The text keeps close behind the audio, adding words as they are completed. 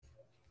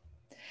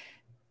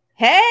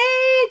Hey,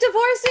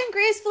 Divorcing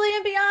Gracefully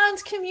and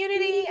Beyond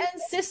community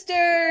and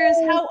sisters,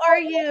 how are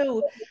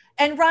you?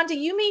 And Rhonda,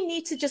 you may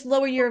need to just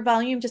lower your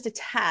volume just a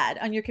tad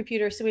on your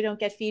computer so we don't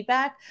get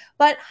feedback.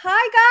 But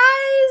hi,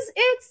 guys,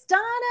 it's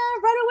Donna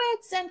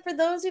Rudowitz. And for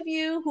those of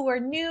you who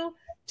are new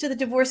to the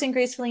Divorcing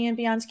Gracefully and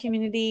Beyond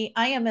community,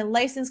 I am a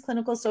licensed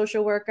clinical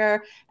social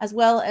worker as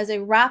well as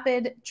a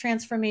rapid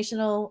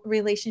transformational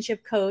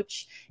relationship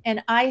coach.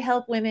 And I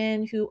help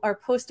women who are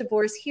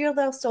post-divorce heal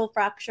their soul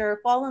fracture,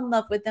 fall in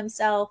love with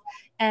themselves,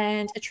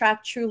 and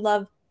attract true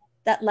love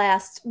that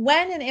lasts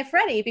when and if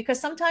ready, because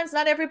sometimes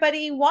not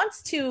everybody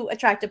wants to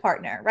attract a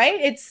partner,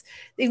 right?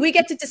 We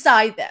get to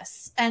decide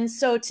this. And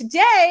so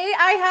today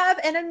I have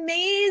an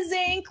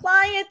amazing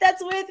client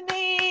that's with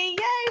me. Yay,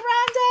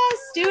 Rhonda,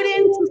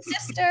 student,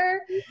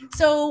 sister.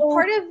 So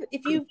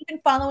if you've been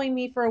following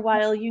me for a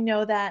while, you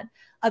know that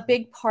a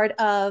big part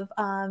of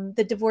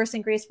the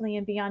Divorcing Gracefully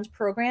and Beyond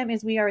program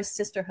is we are a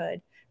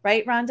sisterhood.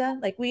 Right,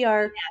 Rhonda? Like we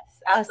are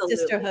a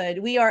sisterhood.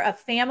 We are a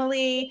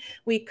family.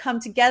 We come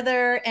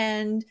together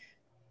and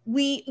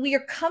we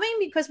are coming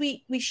because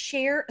we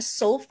share a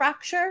soul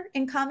fracture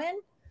in common.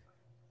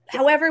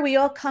 However, we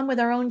all come with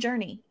our own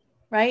journey,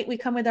 right? We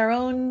come with our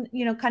own,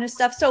 kind of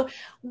stuff. So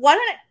why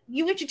don't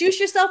you introduce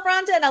yourself,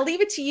 Rhonda, and I'll leave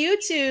it to you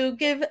to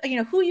give,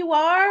 who you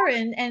are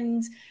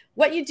and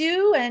what you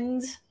do.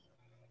 And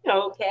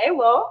okay,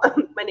 well,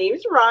 my name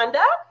is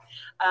Rhonda.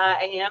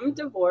 I am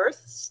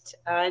divorced.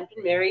 I've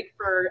been married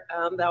for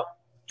about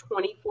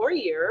 24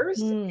 years,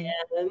 and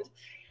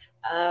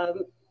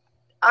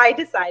I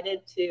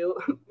decided to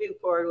move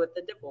forward with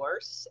the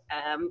divorce.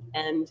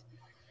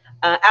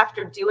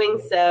 After doing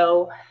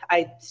so,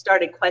 I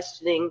started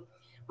questioning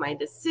my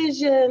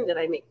decision. Did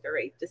I make the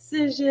right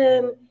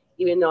decision?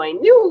 Even though I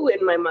knew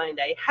in my mind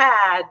I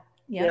had,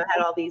 I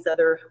had all these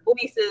other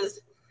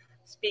voices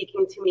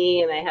speaking to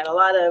me, and I had a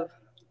lot of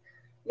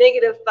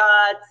negative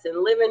thoughts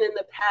and living in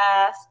the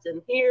past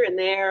and here and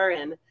there.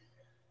 And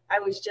I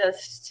was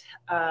just,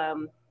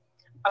 I've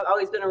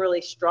always been a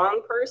really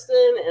strong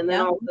person. And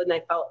then all of a sudden I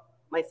felt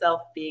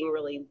myself being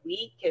really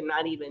weak and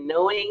not even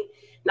knowing,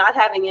 not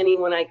having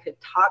anyone I could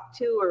talk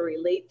to or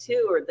relate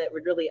to, or that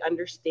would really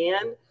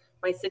understand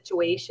my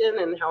situation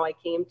and how I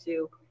came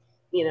to,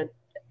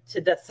 to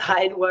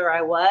decide where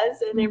I was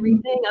and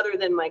everything, other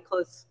than my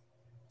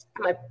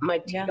my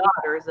two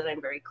daughters that I'm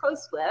very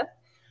close with.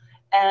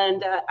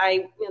 And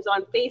I was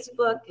on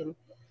Facebook, and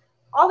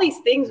all these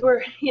things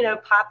were,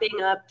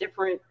 popping up,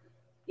 different,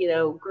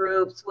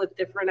 groups with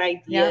different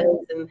ideas.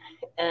 And,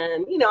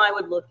 I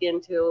would look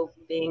into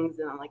things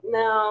and I'm like,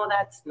 no,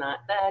 that's not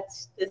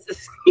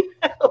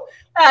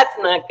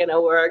going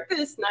to work.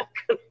 This is not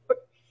going to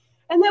work.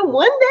 And then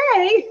one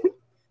day,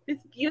 this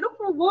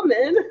beautiful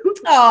woman.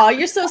 Oh,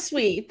 you're so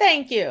sweet.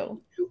 Thank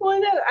you. Well,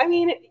 no, I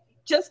mean,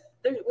 just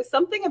there was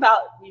something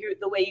about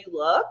the way you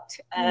looked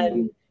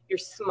and your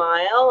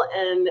smile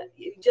and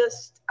you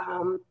just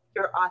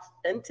your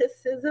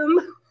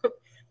authenticism,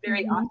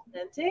 very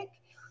authentic.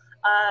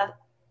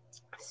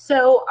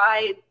 So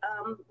I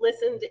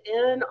listened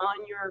in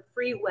on your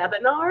free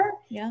webinar,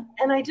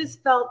 and I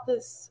just felt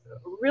this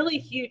really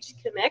huge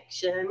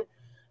connection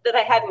that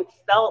I hadn't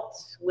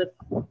felt with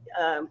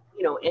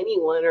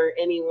anyone or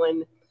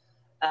anyone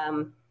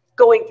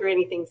going through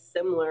anything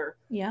similar.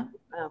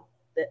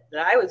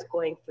 That I was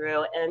going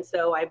through. And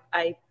so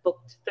I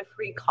booked the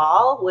free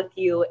call with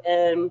you,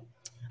 and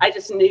I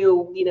just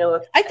knew,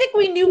 I think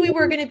we knew we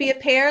were going to be a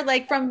pair,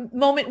 like from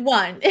moment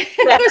one. It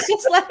was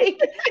just like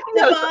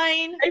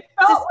divine. I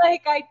felt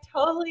like I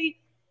totally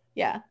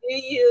knew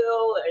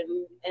you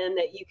and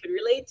that you could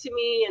relate to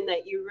me and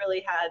that you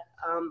really had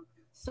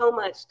so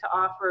much to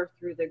offer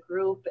through the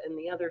group and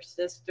the other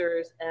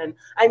sisters. And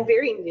I'm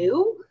very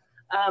new.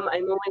 I'm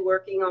only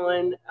working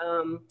on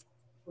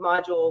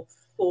module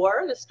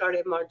 4, the start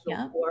of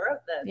module 4 of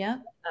the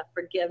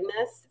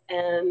forgiveness,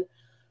 and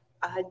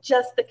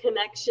just the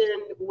connection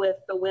with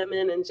the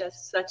women in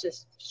just such a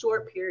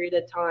short period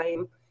of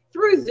time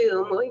through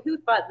Zoom. Who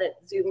thought that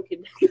Zoom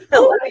could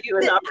allow you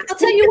an opportunity? I'll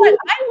tell you what,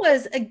 I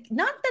was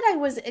not that I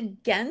was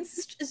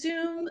against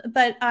Zoom,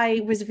 but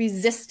I was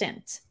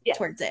resistant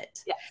towards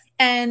it.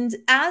 And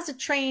as a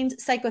trained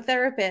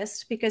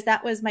psychotherapist, because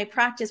that was my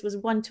practice, was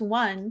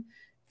one-to-one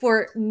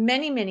for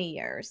many, many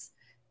years,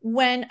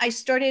 when I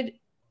started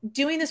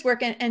doing this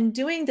work and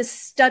doing the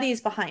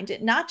studies behind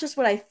it, not just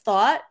what I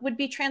thought would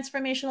be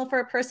transformational for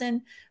a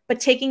person, but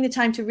taking the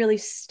time to really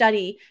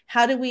study,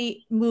 how do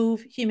we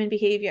move human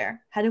behavior?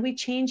 How do we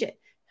change it?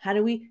 How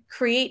do we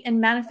create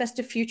and manifest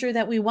a future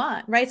that we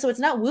want, right? So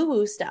it's not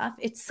woo-woo stuff.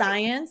 It's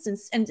science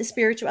and the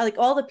spiritual, like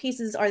all the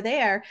pieces are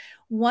there.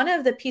 One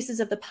of the pieces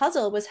of the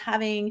puzzle was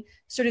having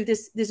sort of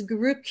this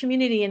group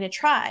community in a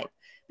tribe.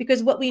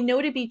 Because what we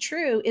know to be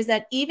true is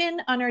that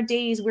even on our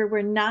days where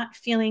we're not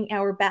feeling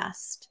our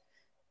best,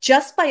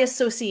 just by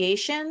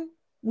association,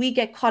 we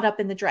get caught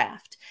up in the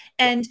draft.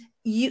 And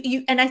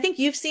and I think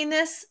you've seen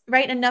this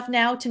right enough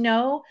now to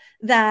know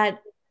that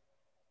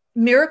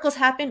miracles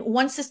happen.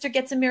 One sister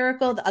gets a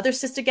miracle, the other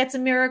sister gets a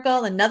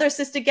miracle, another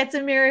sister gets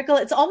a miracle.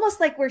 It's almost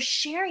like we're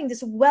sharing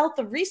this wealth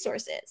of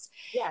resources.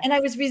 Yes. And I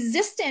was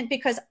resistant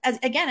because, as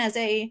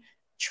a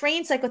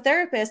trained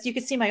psychotherapist, you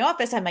could see my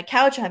office, I had my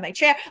couch, I had my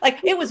chair, like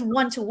it was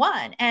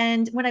one-to-one.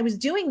 And when I was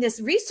doing this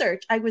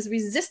research, I was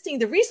resisting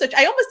the research.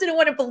 I almost didn't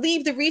want to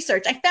believe the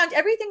research. I found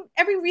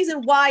every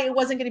reason why it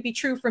wasn't going to be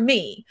true for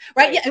me,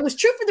 right? Yeah, it was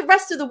true for the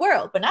rest of the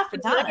world, but not for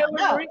Donna.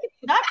 No,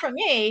 not for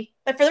me,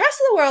 but for the rest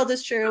of the world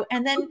is true.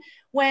 And then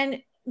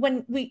when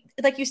we,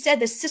 like you said,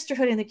 the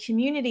sisterhood in the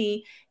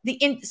community,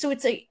 so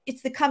it's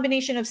the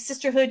combination of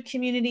sisterhood,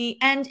 community,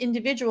 and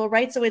individual,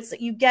 right? So it's,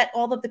 you get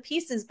all of the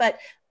pieces, but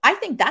I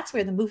think that's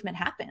where the movement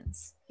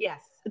happens.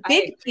 Yes. The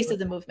big piece of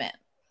the movement.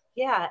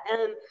 Yeah.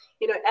 And,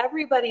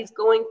 everybody's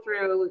going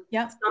through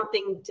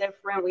something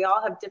different. We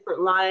all have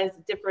different lives,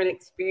 different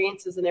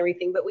experiences and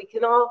everything, but we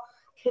can all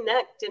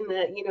connect in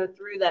the,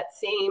 through that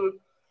same,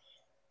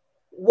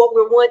 what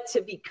we want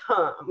to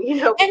become, And you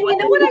know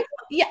what?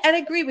 I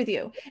agree with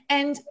you.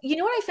 And you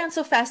know what I found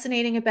so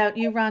fascinating about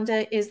you,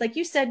 Rhonda, is like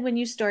you said, when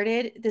you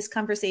started this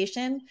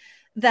conversation,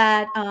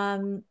 that,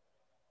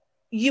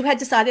 you had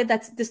decided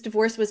that this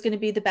divorce was going to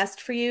be the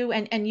best for you,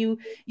 and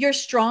you're a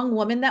strong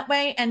woman that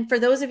way. And for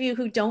those of you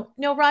who don't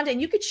know Rhonda, and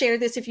you could share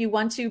this if you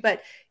want to,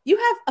 but you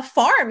have a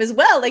farm as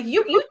well. Like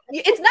you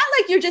it's not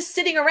like you're just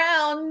sitting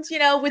around,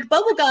 with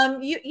bubble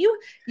gum. You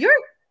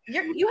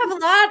have a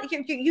lot.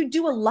 You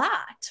do a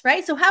lot,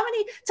 right? So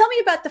tell me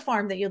about the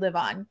farm that you live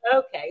on.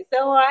 Okay,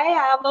 so I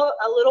have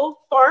a little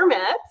farmette.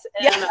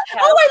 And yeah.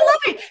 I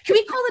love it. Can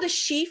we call it a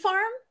she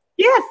farm?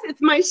 Yes, it's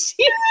my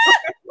sheep.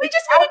 We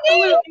just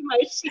made a name.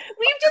 My sheep.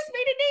 We've just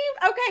made a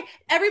name. Okay,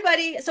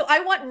 everybody. So I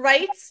want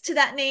rights to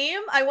that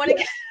name. I want to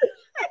get.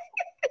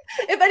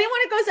 If anyone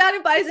goes out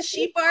and buys a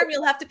sheep farm,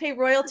 you'll have to pay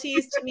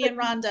royalties to me and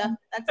Rhonda.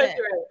 That's it.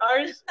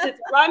 Right. It's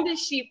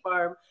Rhonda's sheep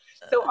farm.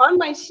 So on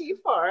my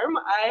sheep farm,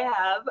 I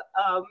have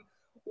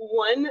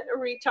one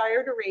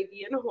retired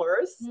Arabian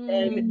horse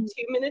and 2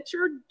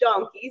 miniature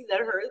donkeys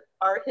that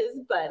are his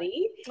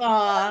buddy.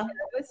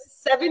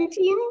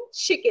 17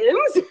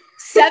 chickens.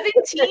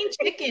 17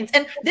 chickens.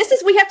 And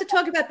we have to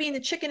talk about being the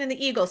chicken and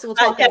the eagle. So we'll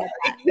talk about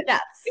that.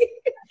 Yes.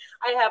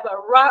 I have a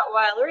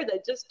Rottweiler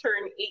that just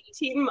turned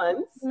 18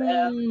 months.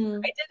 I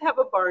did have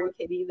a barn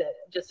kitty that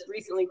just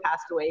recently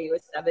passed away. He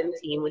was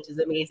 17, which is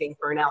amazing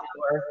for an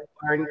outdoor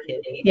barn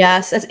kitty.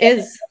 Yes, it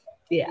is.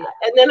 Yeah.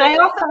 And then I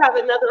also have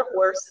another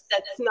horse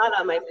that's not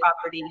on my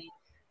property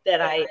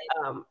that I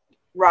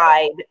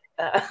ride,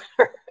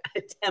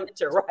 attempt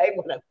to ride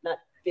when I'm not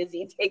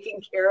busy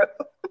taking care of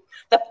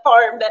the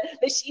farm,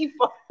 the sheep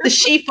farm. The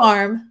sheep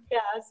farm. Yeah.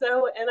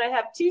 So, and I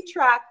have 2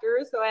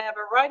 tractors. So I have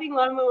a riding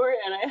lawnmower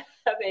and I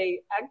have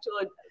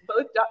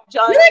both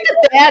John. You're like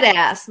a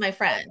badass, my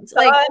friend.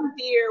 John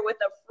Deere with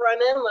a front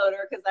end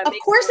loader, because of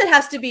course it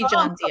has to be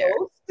John Deere.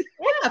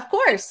 Yeah, of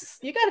course.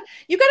 You gotta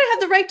have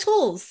the right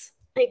tools.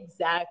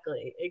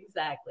 Exactly.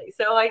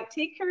 So I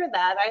take care of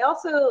that. I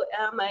also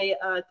I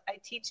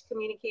teach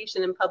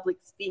communication and public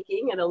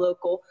speaking at a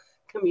local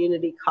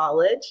community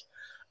college.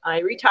 I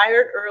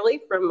retired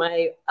early from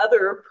my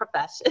other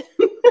profession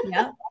 3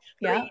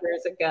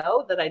 years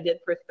ago that I did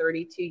for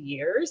 32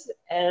 years.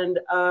 And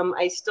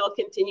I still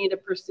continue to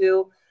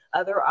pursue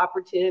other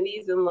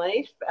opportunities in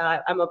life.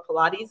 I'm a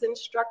Pilates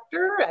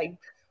instructor. I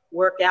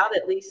work out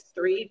at least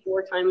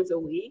 3-4 times a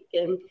week.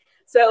 And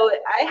so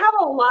I have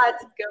a lot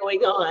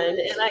going on,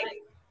 and I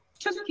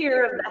took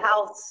care of the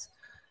house,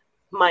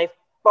 my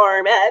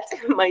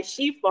farmette, my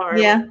sheep farm,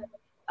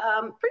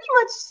 pretty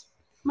much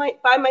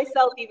by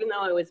myself, even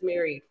though I was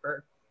married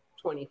for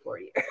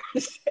 24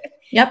 years.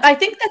 Yep. I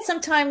think that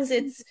sometimes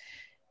it's,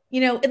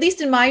 at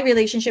least in my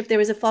relationship, there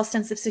was a false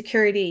sense of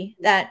security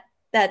that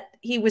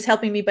he was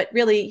helping me, but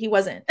really he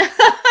wasn't.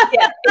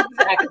 Yeah,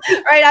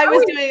 exactly. Right. I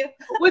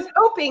was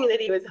hoping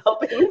that he was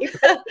helping me.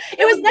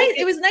 It was nice.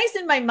 It was nice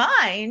in my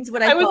mind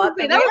what I thought.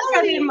 That was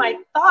kind of in my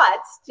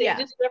thoughts to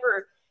just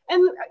never.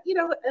 And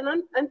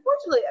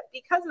unfortunately,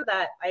 because of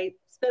that, I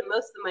spent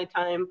most of my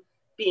time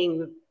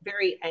being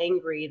very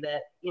angry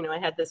that I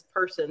had this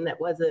person that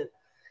wasn't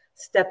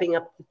stepping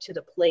up to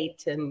the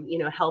plate and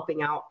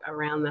helping out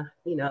around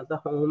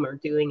the home or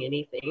doing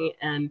anything.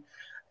 And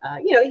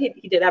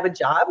he did have a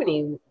job and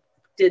he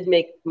did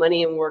make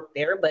money and work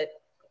there, but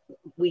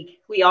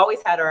we always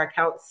had our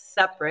accounts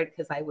separate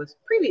because I was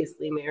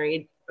previously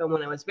married from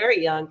when I was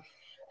very young.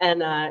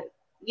 And,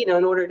 in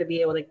order to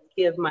be able to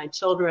give my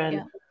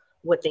children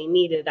what they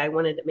needed, I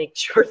wanted to make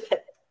sure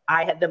that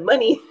I had the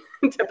money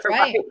to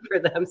provide for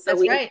them. So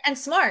that's right. And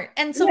smart.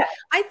 And so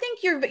I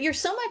think you're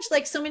so much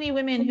like so many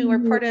women who are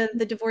part of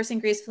the Divorcing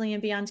Gracefully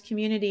and Beyond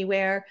community,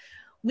 where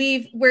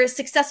we're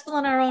successful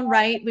in our own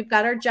right. We've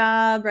got our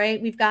job,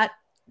 right? We've got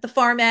the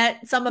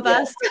farmette, some of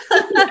us,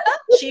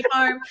 sheep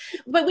farm,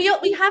 but we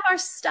have our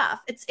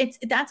stuff.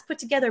 That's put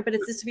together, but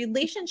it's this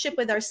relationship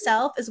with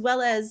ourselves as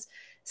well as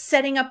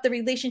setting up the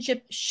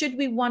relationship should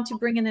we want to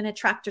bring in an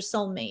attractor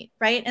soulmate,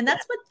 right? And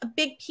that's what a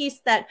big piece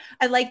that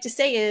I like to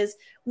say is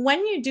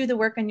when you do the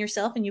work on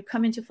yourself and you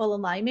come into full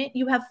alignment,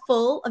 you have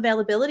full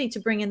availability to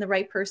bring in the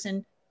right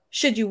person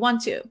should you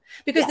want to,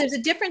 because yes. there's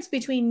a difference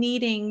between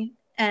needing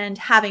and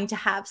having to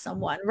have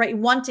someone, right?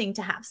 Wanting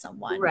to have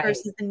someone right.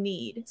 versus the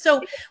need.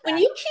 So exactly. When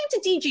you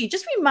came to DG,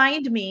 just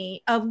remind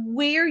me of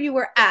where you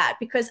were at,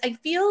 because I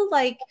feel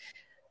like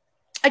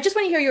I just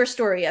want to hear your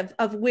story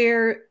of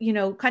where, you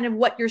know, kind of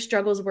what your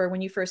struggles were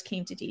when you first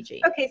came to DG.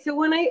 Okay. So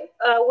when I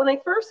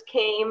first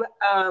came,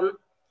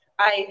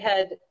 I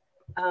had,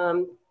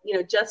 you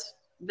know, just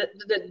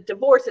the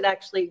divorce had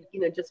actually, you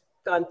know, just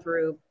gone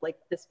through like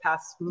this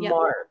past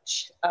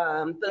March.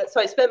 But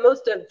so I spent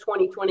most of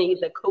 2020,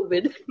 the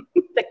COVID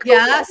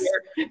yes.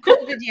 year.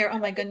 COVID year. Oh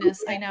my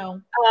goodness. I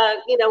know.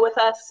 You know, with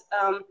us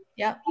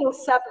being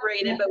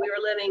separated, but we were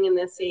living in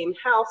the same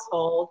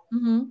household,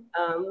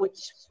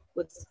 which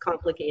was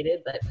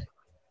complicated, but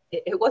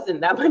it wasn't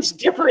that much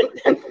different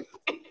than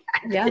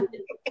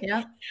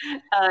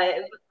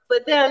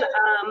but then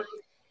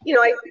you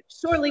know, I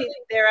shortly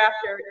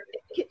thereafter,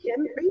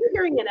 are you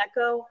hearing an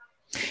echo?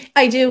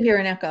 I do hear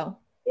an echo.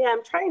 Yeah,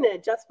 I'm trying to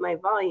adjust my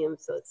volume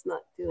so it's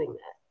not doing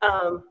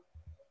that.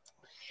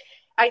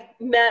 I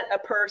met a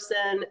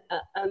person,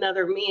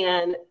 another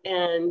man,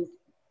 and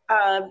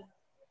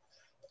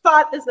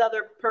thought this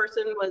other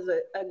person was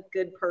a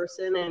good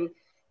person, and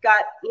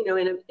got, you know,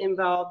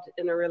 involved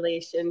in a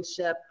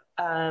relationship.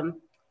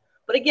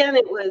 But again,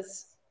 it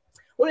was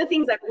one of the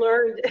things I've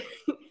learned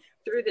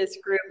through this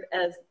group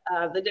as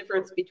the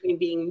difference between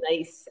being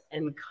nice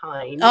and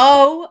kind.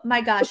 Oh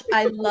my gosh,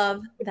 I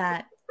love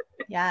that.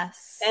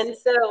 Yes. And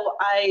so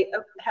I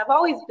have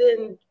always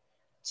been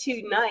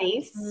too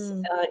nice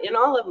in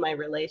all of my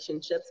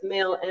relationships,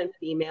 male and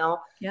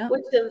female,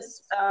 which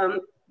has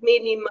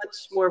made me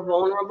much more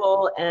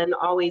vulnerable and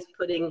always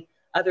putting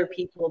other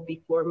people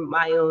before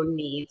my own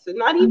needs, and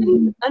not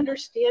even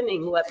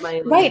understanding what my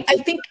own needs I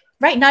think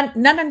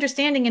not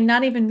understanding and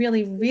not even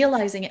really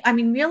realizing it. I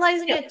mean,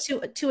 realizing it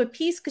to a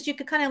piece, because you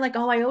could kind of like,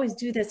 oh, I always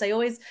do this,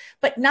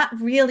 but not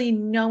really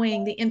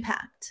knowing the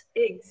impact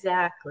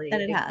exactly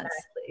that it has.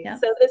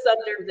 So this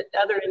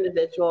other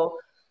individual,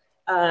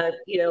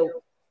 you know,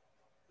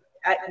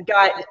 I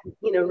got,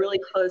 you know, really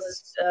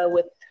close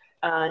with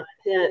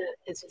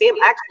his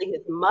family, actually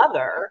his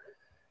mother,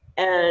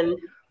 and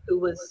who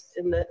was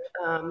in the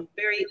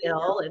very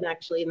ill and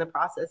actually in the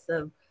process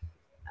of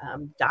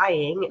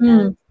dying.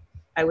 And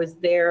I was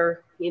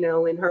there, you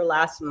know, in her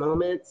last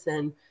moments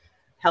and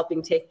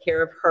helping take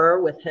care of her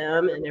with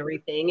him and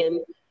everything. And,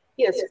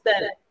 you know,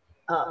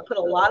 put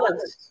a lot of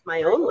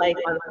my own life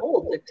on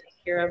hold to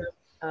take care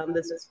of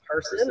this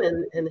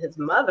person and his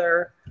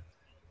mother.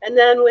 And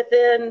then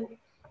within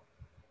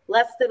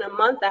less than a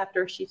month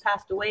after she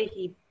passed away,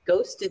 he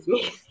ghosted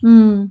me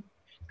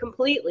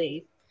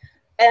completely.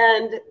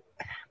 And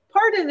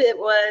part of it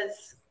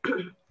was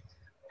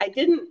I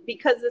didn't,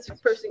 because this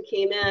person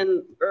came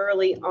in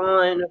early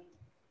on,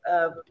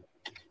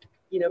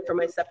 you know, for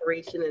my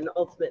separation and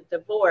ultimate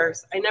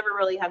divorce, I never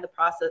really had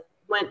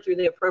went through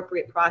the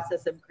appropriate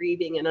process of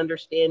grieving and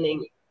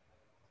understanding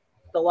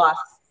the loss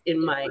in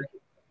my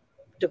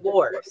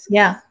divorce.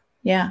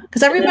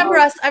 Because I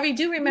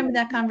do remember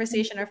that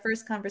conversation, our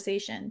first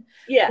conversation,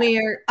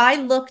 where I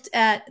looked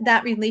at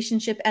that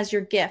relationship as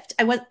your gift.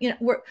 I was, you know,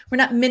 we're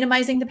not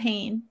minimizing the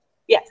pain.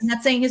 Yes. I'm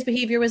not saying his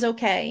behavior was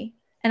okay.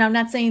 And I'm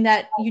not saying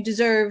that you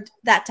deserved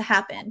that to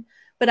happen.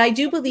 But I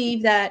do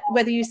believe that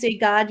whether you say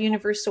God,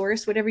 universe,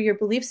 source, whatever your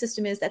belief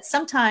system is, that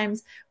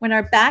sometimes when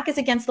our back is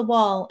against the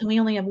wall and we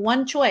only have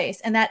one choice,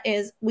 and that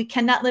is we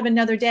cannot live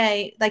another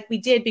day like we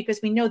did because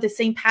we know the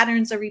same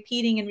patterns are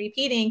repeating and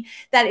repeating,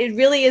 that it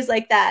really is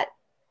like that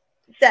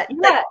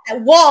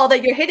wall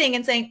that you're hitting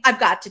and saying, I've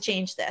got to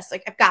change this.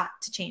 Like, I've got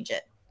to change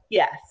it.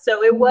 Yeah.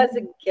 So it was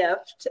a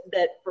gift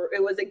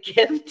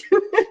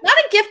Not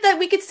a gift that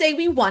we could say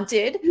we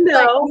wanted,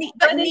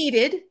 but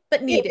needed.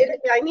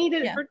 I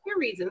needed it for two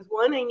reasons.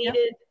 One, I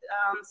needed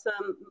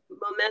some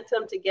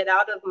momentum to get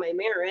out of my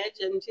marriage.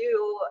 And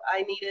two,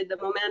 I needed the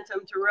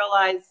momentum to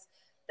realize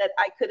that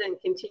I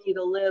couldn't continue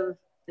to live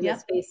in the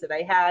space that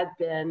I had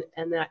been,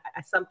 and that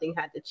something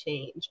had to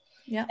change.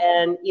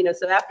 And, you know,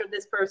 so after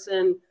this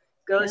person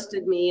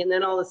ghosted me, and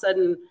then all of a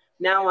sudden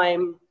now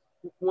I'm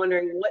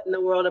wondering, what in the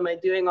world am I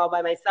doing all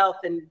by myself?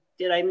 And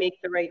did I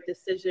make the right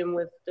decision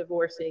with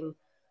divorcing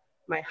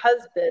my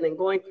husband and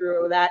going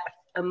through that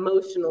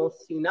emotional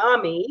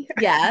tsunami?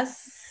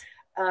 Yes.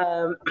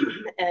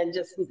 And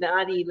just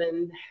not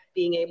even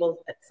being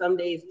able some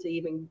days to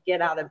even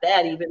get out of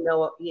bed, even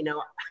though, you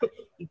know,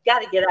 you got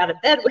to get out of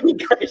bed when you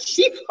got a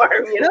sheep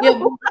farm, you know?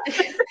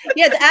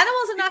 The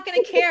animals are not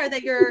going to care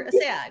that you're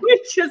sad. You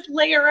just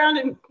lay around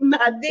and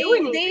not do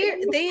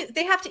anything.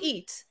 They have to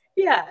eat.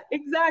 Yeah,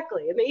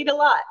 exactly. And they eat a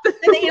lot.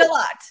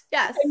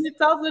 Yes. And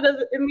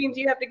it means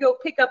you have to go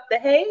pick up the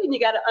hay, and you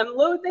got to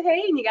unload the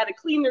hay, and you got to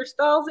clean their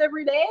stalls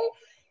every day.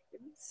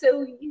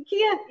 So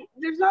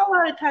there's not a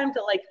lot of time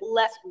to like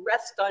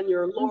rest on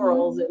your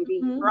laurels and be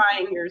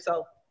crying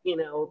yourself, you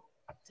know,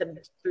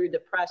 through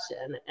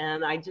depression.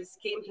 And I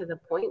just came to the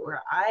point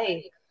where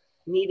I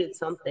needed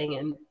something.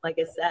 And like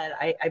I said,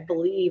 I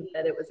believe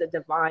that it was a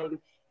divine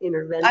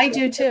intervention. I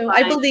do too.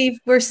 I believe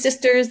we're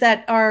sisters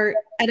that are,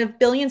 out of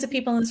billions of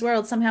people in this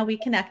world, somehow we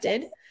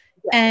connected.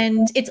 Yes.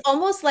 And it's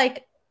almost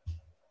like,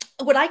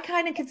 what I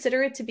kind of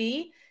consider it to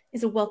be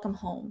is a welcome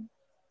home.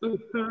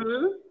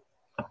 Mm-hmm.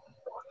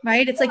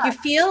 Right? It's like you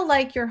feel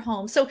like you're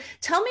home. So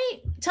tell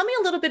me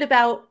a little bit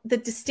about the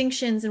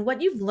distinctions and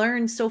what you've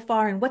learned so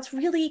far and what's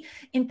really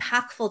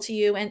impactful to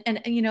you,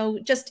 and you know,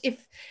 just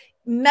if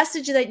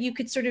message that you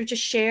could sort of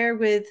just share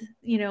with,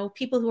 you know,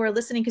 people who are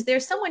listening, because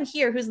there's someone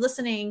here who's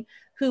listening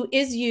who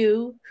is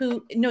you,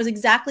 who knows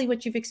exactly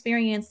what you've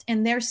experienced,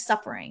 and they're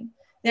suffering.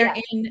 They're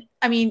in,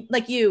 I mean,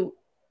 like you,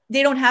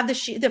 they don't have the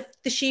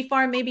she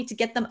farm maybe to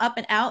get them up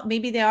and out.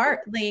 Maybe they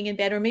are laying in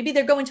bed, or maybe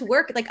they're going to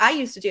work like I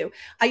used to do.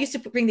 I used to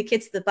bring the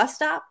kids to the bus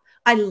stop.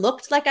 I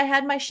looked like I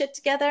had my shit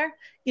together.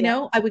 You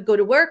know, I would go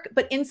to work,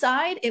 but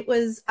inside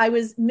I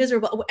was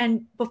miserable.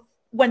 And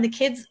when the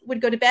kids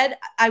would go to bed,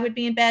 I would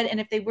be in bed. And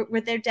if they were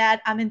with their dad,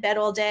 I'm in bed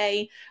all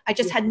day. I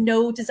just had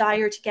no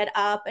desire to get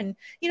up, and,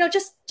 you know,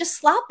 just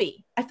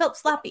sloppy. I felt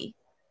sloppy.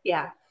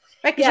 Yeah.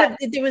 Right. Because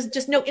there was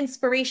just no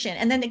inspiration.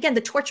 And then again,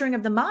 the torturing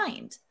of the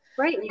mind.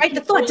 Right. Right. The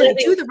thought, did I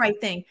do the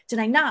right thing? Did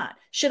I not?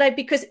 Should I?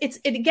 Because it's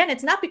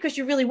not because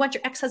you really want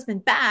your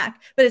ex-husband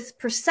back, but it's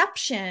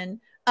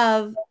perception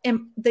of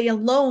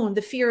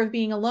the fear of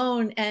being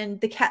alone, and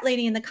the cat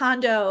lady in the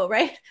condo,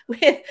 right?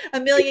 With a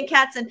million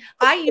cats. And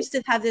I used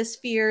to have this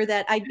fear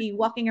that I'd be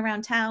walking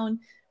around town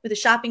with a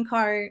shopping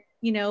cart,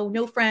 you know,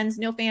 no friends,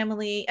 no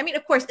family. I mean,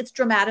 of course, it's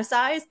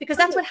dramatized, because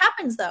that's what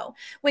happens though.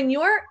 When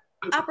you're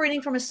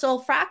operating from a soul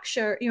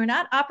fracture, you're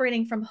not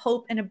operating from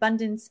hope and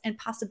abundance and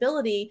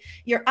possibility.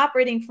 You're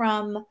operating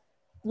from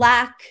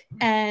lack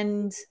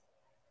and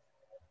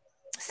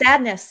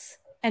sadness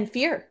and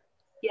fear.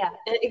 Yeah,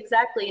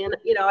 exactly. And,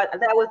 you know,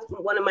 that was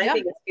one of my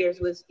biggest fears,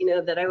 was, you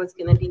know, that I was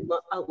going to be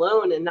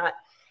alone and not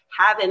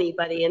have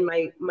anybody. And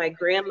my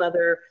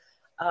grandmother,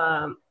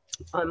 on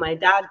my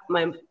dad's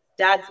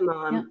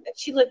mom,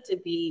 she lived to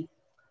be,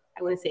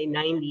 I want to say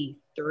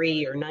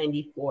 93 or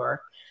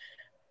 94.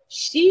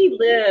 She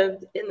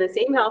lived in the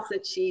same house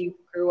that she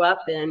grew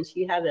up in.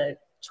 She had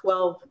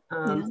 12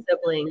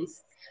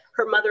 siblings.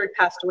 Her mother had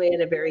passed away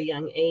at a very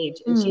young age,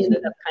 and she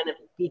ended up kind of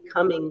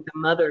becoming the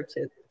mother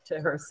to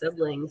her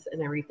siblings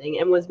and everything,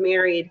 and was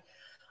married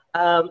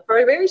for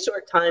a very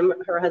short time.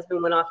 Her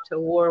husband went off to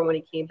war. When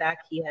he came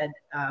back, he had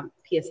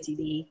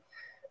PSTD.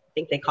 I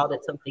think they called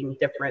it something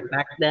different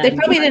back then. They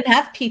probably didn't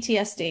have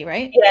PTSD,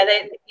 right?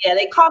 Yeah,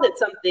 they called it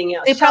something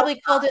else. They probably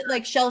called it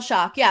like shell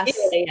shock. Yes.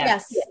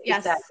 Yes.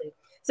 Exactly.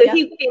 So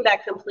he came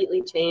back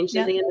completely changed,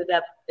 and they ended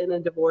up in a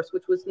divorce,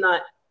 which was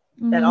not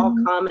at all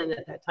common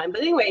at that time. But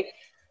anyway,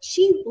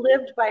 she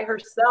lived by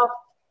herself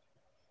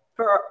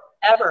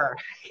forever.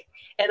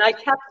 And I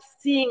kept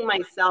seeing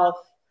myself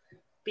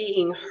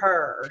being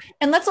her.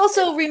 And let's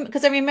also,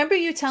 because I remember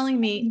you telling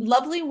me,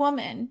 lovely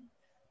woman,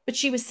 but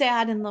she was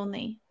sad and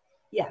lonely.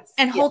 Yes.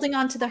 And holding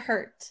on to the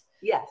hurt.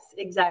 Yes,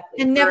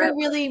 exactly. And never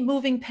really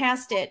moving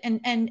past it,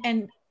 and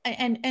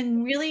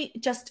really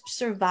just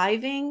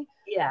surviving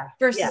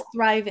versus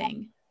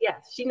thriving.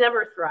 Yes, she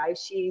never thrived.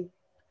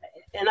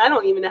 And I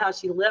don't even know how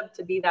she lived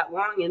to be that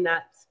long in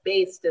that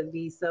space, to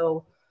be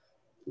so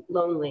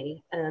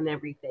lonely and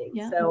everything.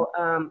 Yeah. So,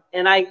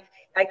 and I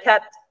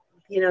kept,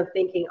 you know,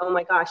 thinking, oh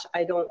my gosh,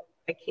 I don't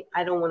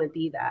want to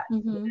be that.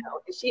 You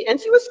know? She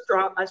was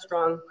a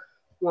strong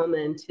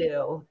woman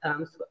too.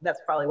 So that's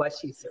probably why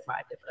she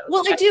survived it.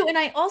 Well, I do. And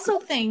I also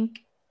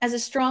think, as a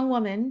strong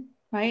woman,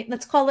 right?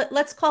 Let's call it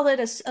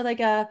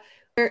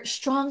a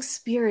strong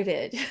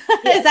spirited.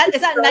 Is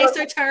that a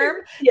nicer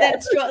term?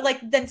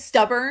 Than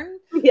stubborn?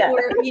 Yeah.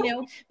 Or, you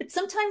know, but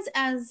sometimes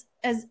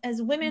as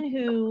women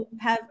who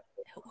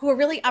are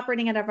really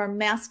operating out of our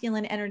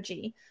masculine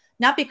energy,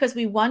 not because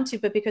we want to,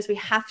 but because we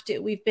have to.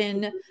 We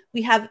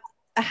have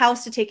a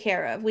house to take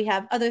care of. We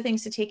have other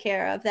things to take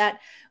care of, that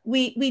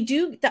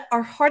that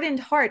our hardened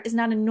heart is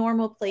not a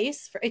normal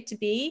place for it to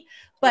be.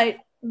 But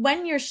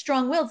when you're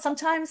strong-willed,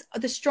 sometimes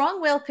the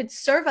strong will could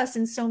serve us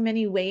in so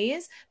many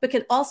ways, but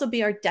could also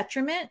be our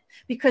detriment,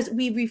 because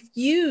we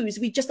refuse.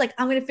 We just like,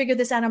 I'm going to figure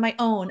this out on my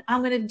own.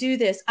 I'm going to do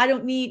this. I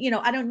don't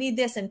need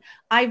this. And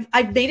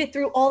I've made it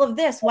through all of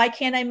this. Why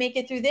can't I make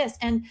it through this?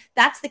 And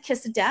that's the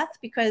kiss of death,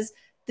 because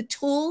the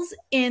tools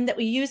that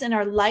we use in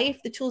our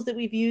life, the tools that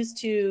we've used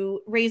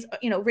to raise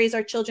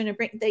our children,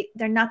 and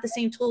they're not the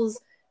same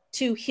tools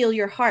to heal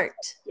your heart.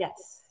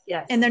 Yes.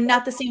 And they're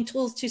not the same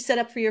tools to set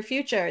up for your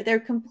future. They're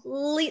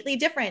completely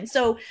different.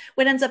 So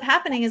what ends up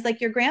happening is,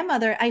 like your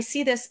grandmother, I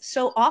see this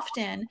so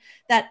often,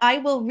 that I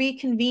will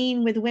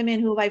reconvene with women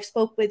who I've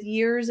spoke with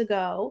years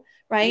ago,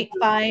 right?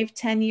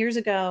 5-10 years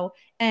ago.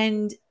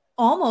 And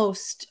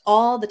almost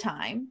all the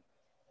time,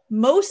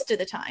 most of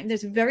the time,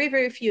 there's very,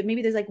 very few,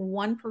 maybe there's like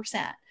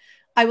 1%,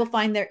 I will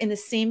find they're in the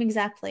same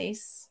exact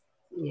place.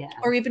 Yeah.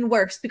 Or even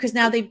worse, because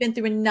now they've been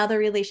through another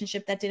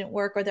relationship that didn't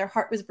work, or their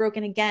heart was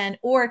broken again,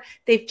 or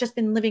they've just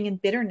been living in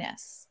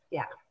bitterness.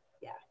 Yeah.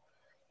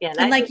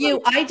 And like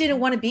you, I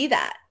didn't want to be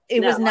that.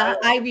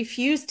 I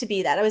refused to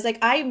be that. I was like,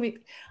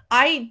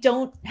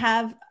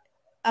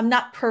 I'm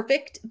not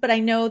perfect, but I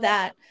know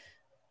that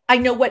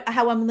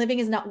how I'm living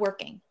is not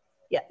working.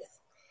 Yes.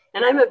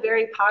 And I'm a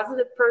very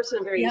positive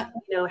person, very,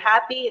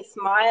 happy,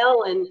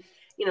 smile. And,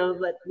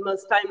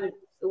 most times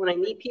when I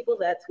meet people,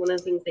 that's one of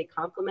the things they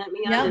compliment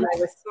me on. And I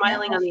was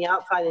smiling on the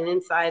outside, and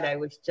inside I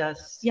was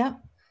just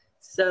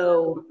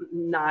so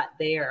not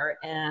there.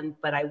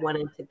 But I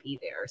wanted to be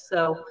there.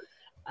 So,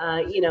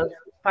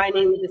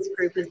 finding this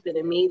group has been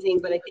amazing.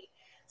 But I think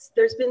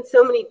there's been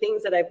so many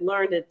things that I've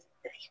learned. It's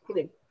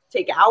going to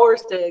take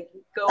hours to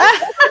go.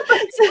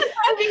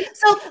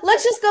 So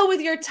let's just go with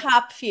your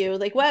top few.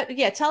 Like what?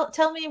 Yeah,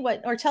 tell me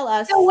what, or tell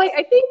us. So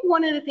I think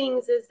one of the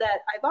things is that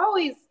I've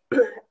always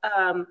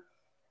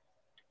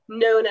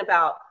known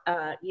about,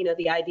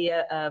 the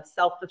idea of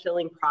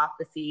self-fulfilling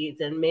prophecies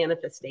and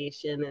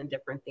manifestation and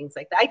different things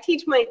like that. I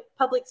teach my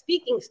public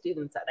speaking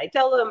students that. I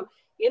tell them,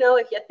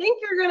 if you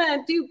think you're going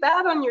to do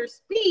bad on your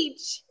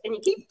speech and you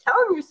keep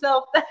telling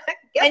yourself that.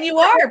 And you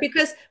are,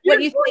 because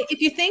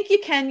if you think you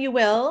can, you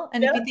will.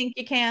 And if you think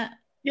you can't,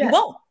 you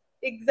won't.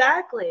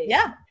 Exactly.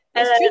 Yeah.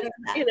 And,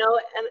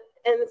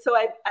 and so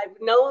I've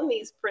known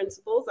these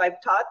principles.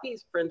 I've taught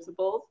these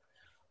principles,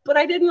 but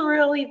I didn't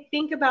really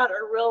think about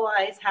or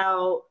realize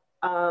how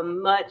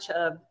much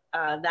of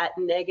that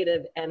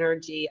negative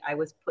energy I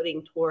was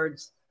putting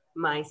towards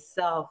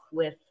myself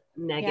with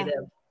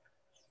negative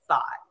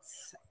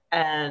thoughts.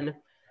 And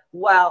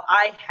while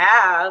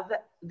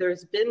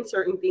there's been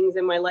certain things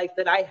in my life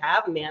that I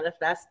have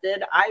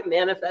manifested. I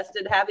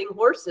manifested having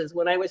horses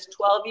when I was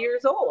 12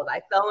 years old.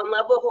 I fell in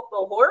love with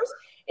a horse,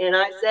 and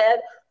I said,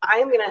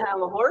 I'm going to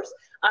have a horse.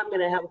 I'm going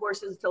to have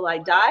horses till I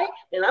die,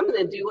 and I'm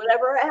going to do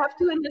whatever I have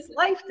to in this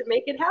life to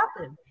make it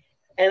happen.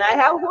 And I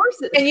have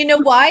horses. And you know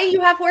why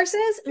you have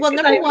horses? Well,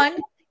 number one,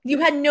 you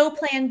had no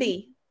plan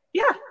B.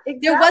 Yeah,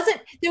 exactly.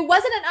 There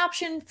wasn't an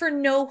option for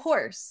no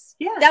horse.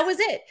 Yeah, that was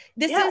it.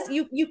 This is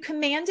you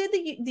commanded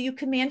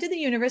the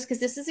universe, because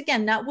this is,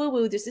 again, not woo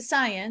woo. This is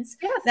science.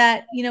 Yes.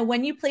 That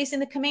when you place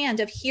in the command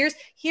of here's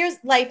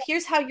life,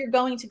 here's how you're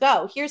going to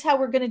go, here's how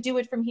we're going to do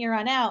it from here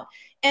on out,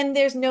 and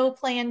there's no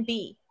plan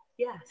B.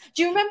 Yes.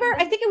 Do you remember?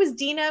 I think it was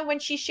Dina when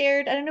she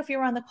shared. I don't know if you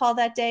were on the call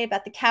that day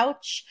about the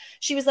couch.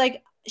 She was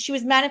like, she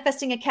was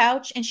manifesting a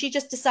couch, and she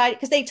just decided,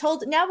 because they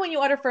told, now when you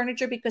order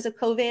furniture because of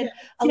COVID,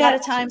 a lot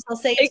of times they'll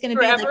say it's going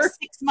to be like 6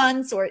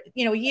 months or,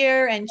 a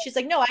year. And she's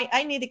like, no,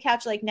 I need the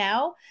couch like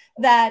now.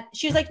 That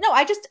she was like, no,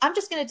 I'm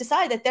just going to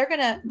decide that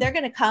they're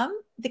going to come.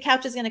 The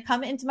couch is going to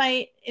come into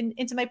my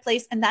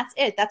place. And that's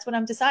it. That's what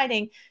I'm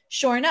deciding.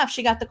 Sure enough,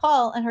 she got the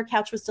call and her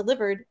couch was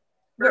delivered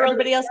where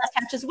everybody else's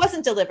couches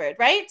wasn't delivered.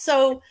 Right.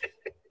 So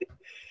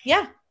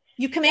yeah,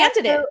 you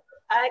commanded it.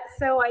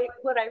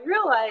 What I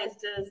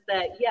realized is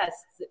that, yes,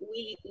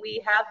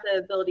 we have the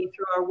ability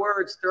through our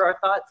words, through our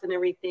thoughts and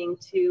everything,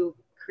 to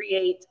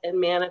create and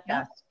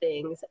manifest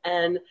things.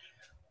 And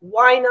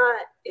why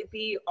not it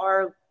be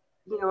our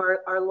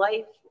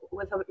life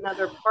with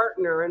another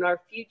partner and our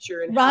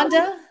future? And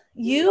Rhonda,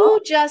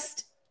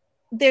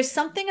 there's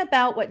something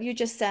about what you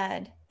just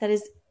said that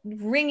is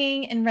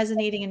ringing and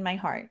resonating in my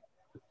heart.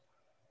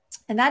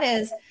 And that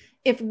is,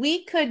 if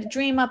we could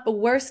dream up a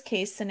worst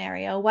case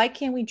scenario, why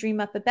can't we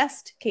dream up a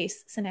best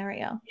case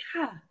scenario?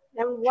 Yeah.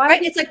 And why?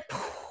 Right? It's like,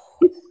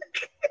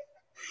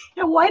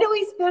 and why do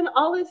we spend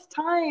all this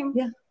time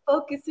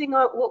focusing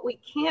on what we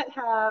can't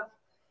have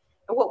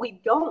and what we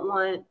don't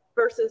want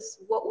versus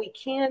what we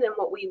can and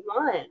what we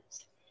want?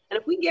 And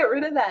if we get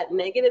rid of that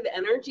negative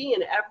energy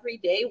and every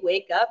day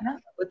wake up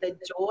with a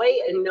joy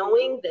and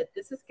knowing that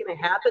this is going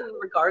to happen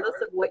regardless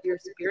of what your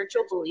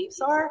spiritual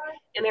beliefs are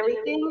and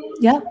everything.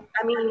 Yeah.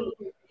 I mean,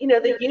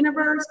 the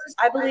universe,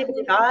 I believe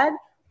in God.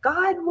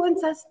 God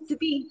wants us to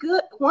be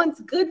good, wants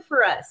good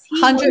for us.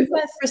 He 100%.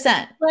 wants us to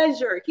have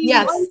pleasure. He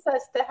wants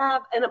us to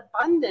have an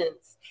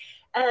abundance.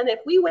 And if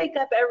we wake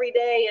up every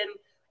day and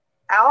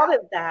out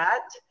of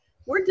that,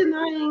 we're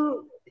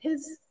denying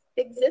his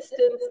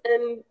existence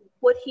and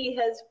what he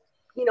has,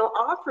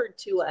 offered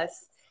to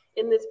us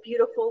in this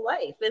beautiful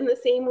life. And the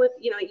same with,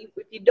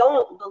 if you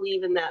don't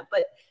believe in that,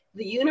 but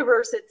the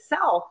universe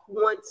itself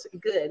wants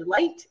good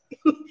light.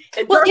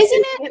 And well,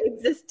 isn't it can't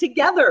exist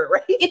together,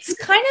 right? It's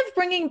kind of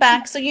bringing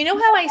back. So you know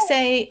how I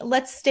say,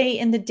 let's stay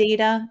in the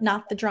data,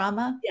 not the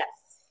drama. Yes.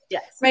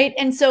 Yes. Right.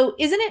 And so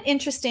isn't it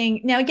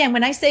interesting? Now, again,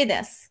 when I say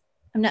this,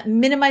 I'm not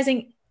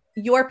minimizing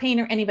your pain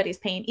or anybody's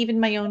pain, even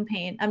my own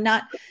pain. I'm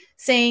not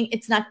saying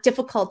it's not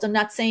difficult. I'm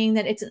not saying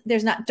that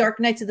there's not dark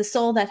nights of the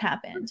soul that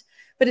happened,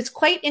 but it's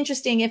quite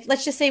interesting. If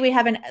let's just say we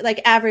have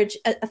average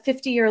a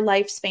 50-year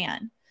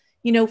lifespan,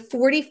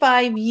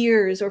 45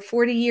 years or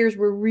 40 years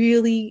were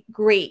really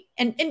great.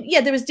 And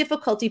yeah, there was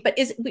difficulty, but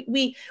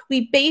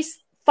we base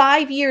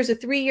 5 years or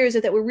 3 years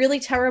that were really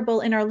terrible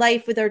in our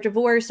life with our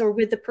divorce or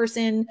with the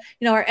person,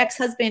 our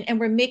ex-husband, and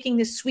we're making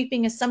this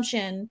sweeping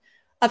assumption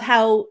of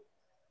how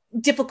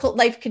difficult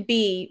life could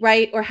be,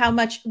 right? Or how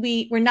much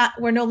we're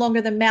no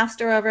longer the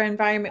master of our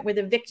environment, we're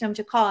the victim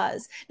to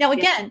cause. Now,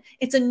 again,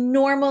 it's a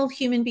normal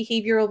human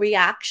behavioral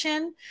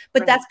reaction,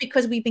 but that's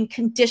because we've been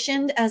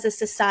conditioned as a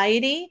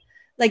society.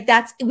 Like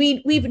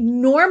we've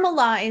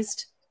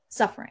normalized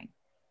suffering.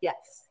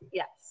 Yes,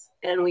 yes.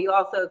 And we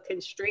also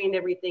constrained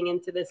everything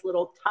into this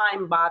little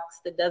time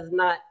box that does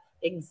not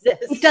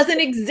exist. It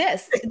doesn't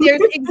exist.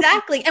 There's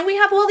exactly. And we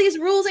have all these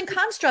rules and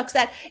constructs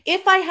that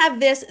if I have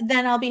this,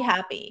 then I'll be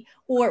happy.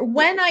 Or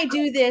when I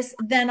do this,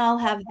 then I'll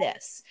have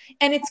this.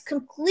 And it's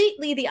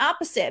completely the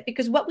opposite,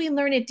 because what we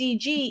learn at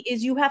DG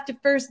is you have to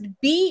first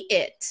be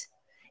it.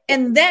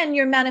 And then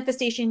your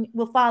manifestation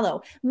will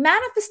follow.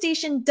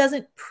 Manifestation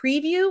doesn't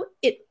preview,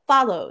 it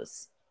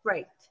follows.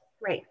 Right,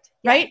 right.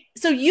 Right?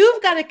 So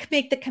you've got to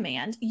make the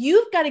command.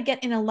 You've got to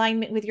get in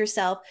alignment with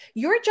yourself.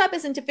 Your job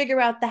isn't to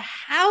figure out the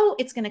how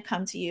it's going to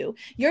come to you.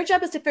 Your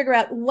job is to figure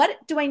out, what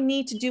do I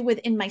need to do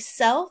within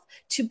myself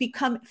to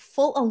become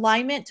full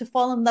alignment, to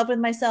fall in love with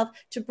myself,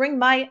 to bring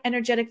my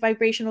energetic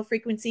vibrational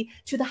frequency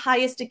to the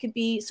highest it could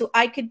be, so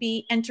I could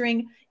be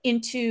entering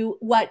into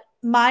what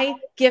my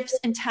gifts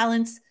and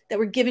talents that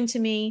were given to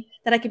me,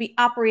 that I could be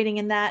operating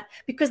in that.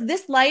 Because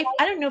this life,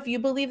 I don't know if you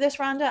believe this,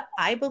 Rhonda,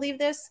 I believe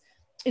this,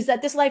 is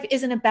that this life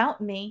isn't about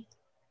me.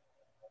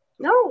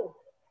 No,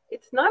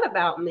 it's not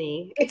about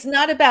me. It's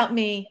not about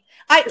me.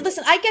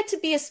 Listen, I get to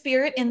be a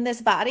spirit in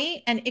this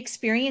body and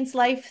experience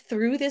life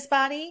through this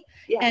body,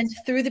 yes, and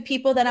through the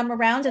people that I'm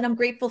around. And I'm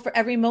grateful for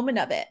every moment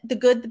of it, the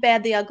good, the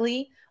bad, the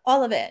ugly,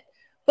 all of it.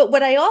 But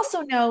what I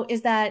also know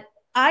is that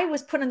I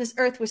was put on this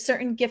earth with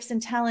certain gifts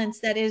and talents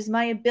that is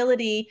my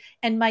ability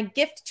and my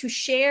gift to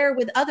share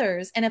with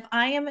others. And if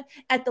I am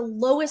at the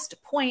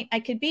lowest point I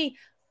could be,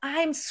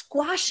 I'm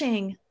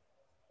squashing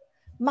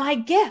my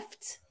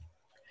gift.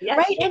 Yes,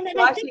 right. And then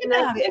I think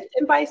about it.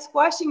 And by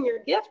squashing your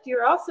gift,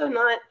 you're also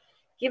not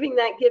giving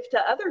that gift to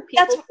other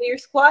people. So you're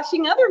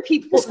squashing other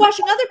people. You're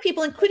squashing other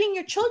people, including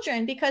your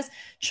children, because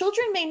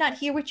children may not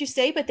hear what you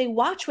say, but they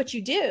watch what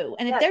you do.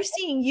 And if they're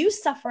seeing you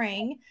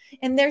suffering,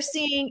 and they're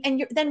seeing,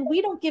 and then we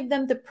don't give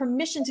them the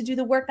permission to do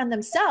the work on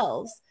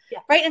themselves. Yeah.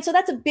 Right. And so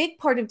that's a big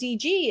part of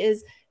DG,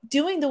 is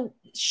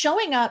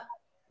showing up,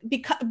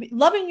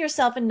 loving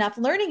yourself enough,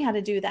 learning how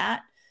to do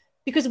that.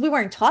 Because we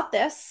weren't taught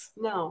this.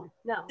 No.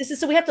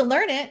 So we have to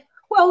learn it.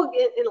 Well,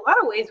 in a lot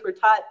of ways, we're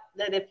taught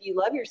that if you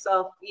love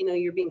yourself,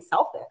 you're being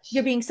selfish.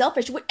 You're being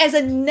selfish as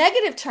a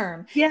negative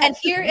term. Yes. And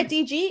here at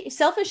DG,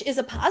 selfish is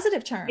a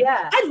positive term.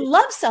 Yeah. I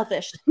love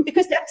selfish,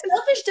 because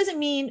selfish doesn't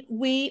mean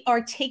we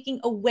are taking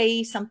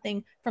away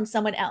something from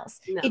someone else.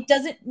 No. It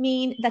doesn't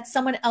mean that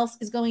someone else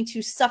is going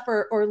to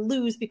suffer or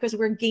lose because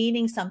we're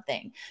gaining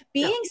something.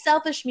 Being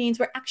selfish means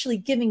we're actually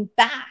giving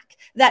back,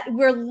 that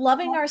we're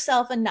loving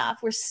ourselves enough,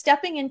 we're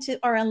stepping into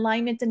our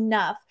alignment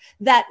enough,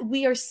 that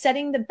we are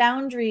setting the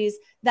boundaries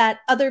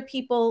that other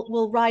people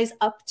will rise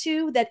up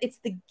to, that it's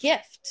the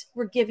gift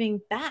we're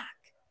giving back.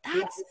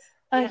 That's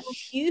a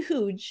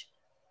huge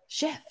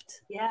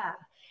shift. Yeah.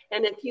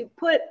 And if you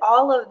put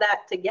all of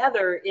that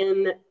together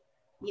in,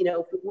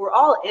 we're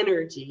all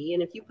energy.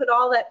 And if you put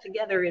all that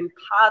together in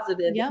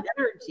positive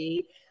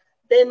energy,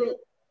 then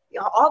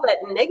all that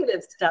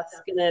negative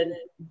stuff's going to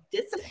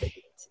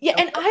dissipate. Yeah.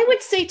 And I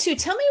would say too,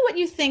 tell me what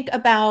you think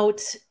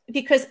about,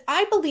 because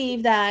I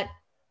believe that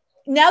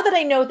now that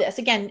I know this,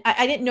 again,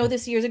 I didn't know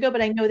this years ago,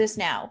 but I know this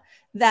now,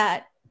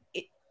 that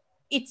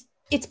it's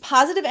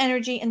positive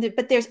energy,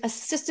 but there's a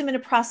system and a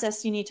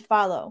process you need to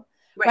follow.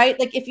 Right?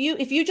 Like if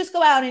you just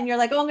go out and you're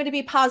like, oh, I'm going to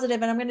be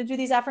positive and I'm going to do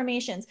these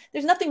affirmations,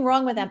 there's nothing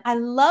wrong with them. I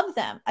love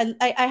them.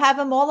 I have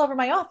them all over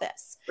my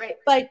office. Right.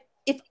 But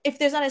if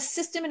there's not a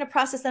system and a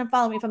process that I'm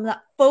following, if I'm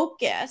not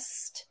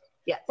focused,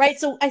 right.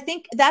 So I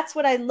think that's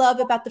what I love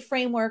about the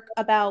framework,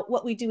 about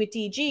what we do at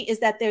DG, is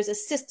that there's a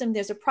system,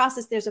 there's a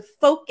process, there's a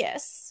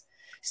focus.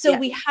 So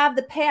we have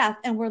the path,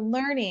 and we're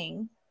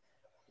learning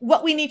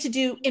what we need to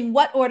do, in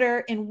what order,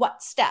 in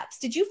what steps.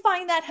 Did you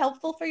find that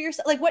helpful for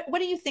yourself? Like, what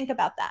do you think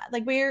about that?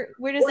 Like, where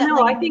does that?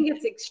 No, I think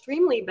it's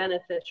extremely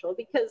beneficial,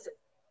 because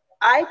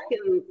I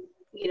can,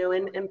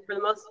 and for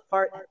the most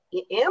part,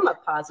 I am a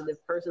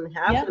positive person,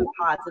 have been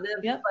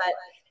positive, but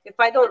if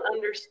I don't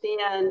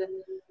understand,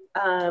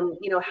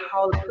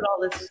 how to put all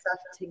this stuff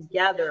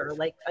together,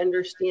 like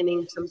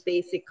understanding some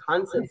basic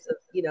concepts of,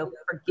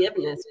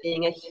 forgiveness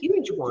being a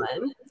huge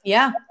one.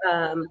 Yeah.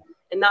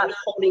 And not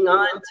holding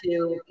on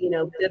to,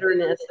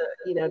 bitterness,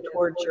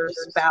 towards your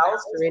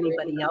spouse or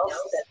anybody else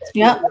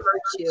that's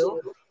hurt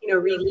you,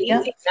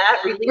 releasing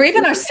that, or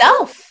even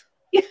ourselves.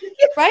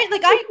 Right?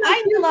 Like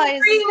I realize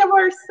freeing of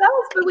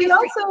ourselves, but we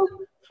also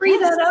free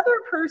that other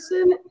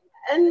person,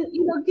 and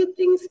good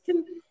things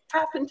can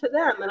happen to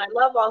them. And I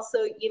love also,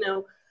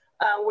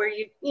 where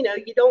you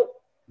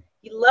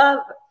love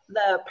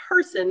the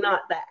person,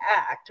 not the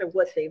act of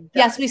what they've done.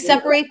 Yes, we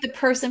separate the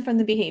person from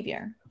the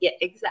behavior. Yeah,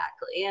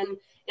 exactly. And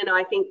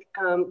I think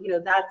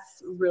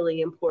that's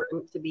really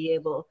important, to be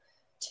able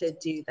to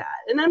do that,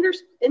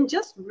 and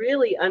just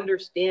really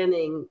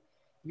understanding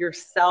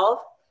yourself,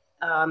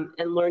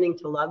 and learning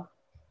to love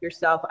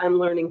yourself. I'm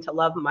learning to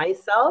love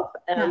myself,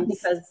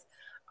 because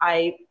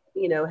I,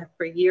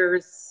 for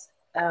years,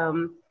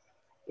 the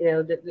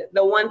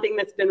one thing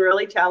that's been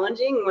really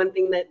challenging, one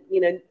thing that,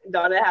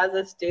 Donna has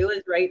us do,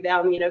 is write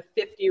down,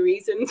 50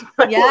 reasons.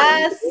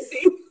 Yes.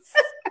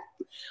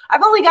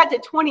 I've only got to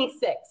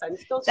 26. I'm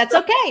still. That's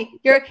okay.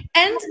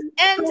 And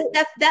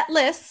that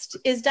list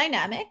is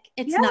dynamic.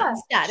 It's not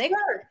static.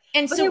 Sure.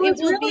 And but so it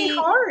was really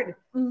hard.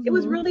 Mm-hmm. It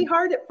was really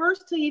hard at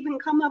first to even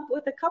come up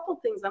with a couple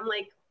things. I'm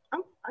like,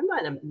 I'm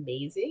not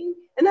amazing.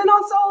 And then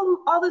also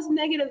all this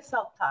negative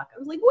self-talk. I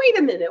was like, wait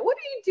a minute, what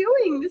are you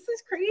doing? This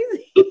is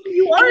crazy.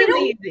 You are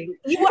amazing.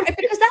 You are,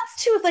 because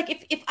that's too,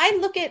 like, if I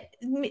look at,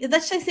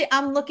 let's just say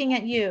I'm looking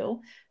at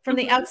you from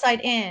the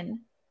outside in,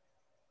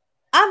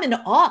 I'm in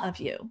awe of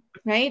you,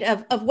 right?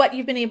 Of what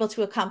you've been able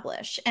to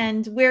accomplish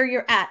and where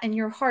you're at and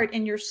your heart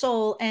and your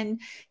soul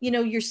and,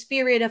 your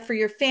spirit for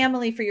your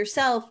family, for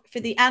yourself, for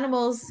the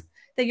animals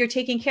that you're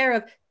taking care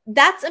of.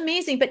 That's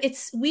amazing. But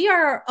we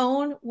are our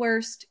own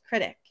worst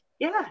critic.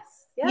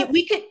 Yes.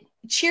 We could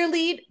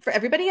cheerlead for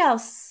everybody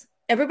else.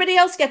 Everybody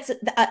else gets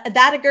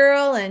that a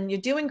girl and you're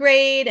doing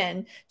great.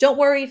 And don't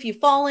worry if you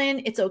fall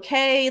in, it's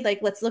okay. Like,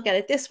 let's look at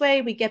it this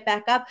way. We get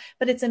back up.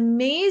 But it's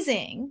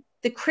amazing,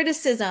 the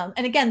criticism.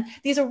 And again,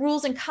 these are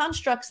rules and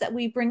constructs that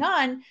we bring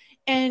on.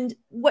 And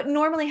what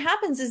normally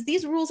happens is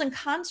these rules and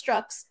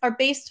constructs are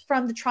based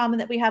from the trauma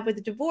that we have with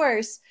the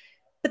divorce,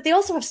 but they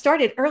also have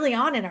started early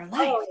on in our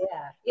life,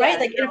 right?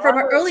 Like from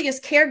our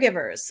earliest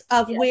caregivers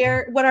of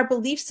what our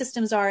belief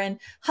systems are and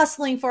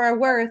hustling for our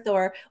worth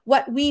or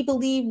what we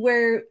believe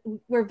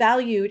we're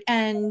valued.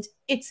 And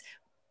it's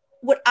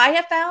what I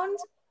have found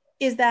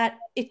is that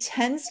it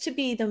tends to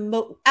be on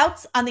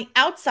the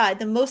outside,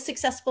 the most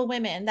successful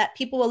women that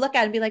people will look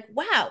at and be like,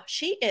 wow,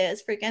 she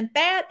is freaking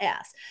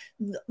badass.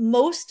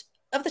 Most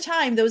of the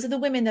time, those are the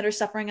women that are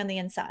suffering on the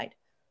inside.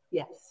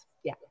 Yes.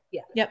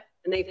 Yeah. Yep.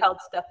 And they've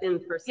held stuff in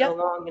for so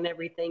long and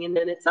everything. And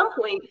then at some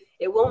point,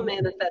 it will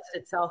manifest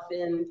itself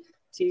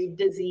into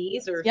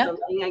disease or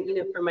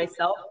something. For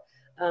myself,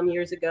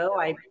 years ago,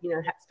 I,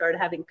 started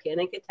having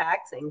panic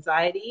attacks,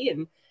 anxiety,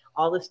 and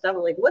all this stuff.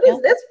 I'm like, what is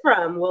this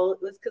from? Well, it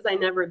was because I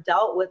never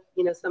dealt with,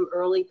 some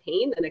early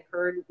pain that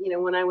occurred,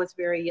 when I was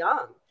very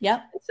young.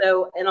 Yeah.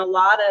 So, and a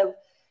lot of,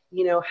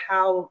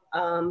 how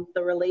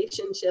the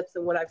relationships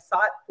and what I've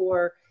sought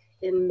for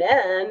in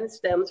men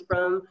stems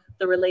from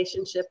the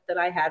relationship that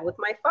I had with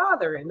my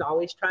father and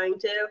always trying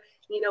to,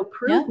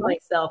 prove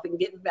myself and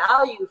get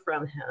value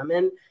from him.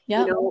 And,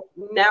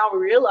 now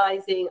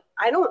realizing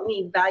I don't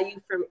need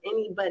value from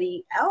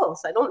anybody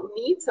else. I don't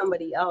need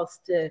somebody else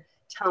to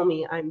tell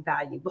me I'm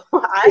valuable.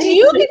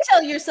 You can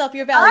tell yourself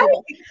you're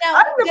valuable.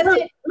 I'm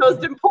the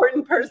most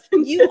important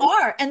person. You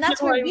are. And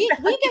that's where we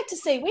get to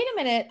say, wait a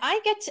minute, I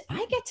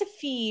get to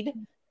feed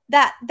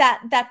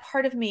that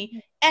part of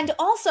me. And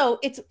also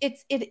it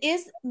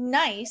is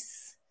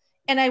nice,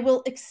 and I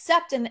will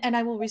accept and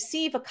I will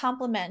receive a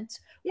compliment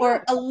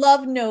or a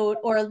love note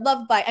or a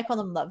love bite. I call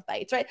them love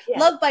bites, right?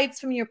 Love bites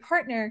from your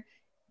partner,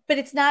 but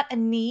it's not a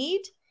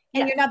need,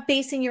 and you're not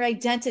basing your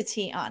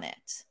identity on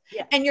it.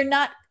 And you're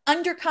not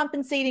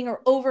undercompensating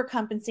or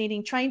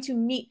overcompensating, trying to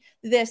meet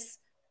this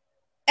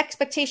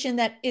expectation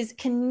that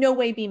can no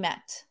way be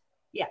met.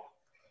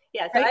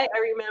 Yeah. So I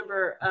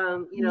remember,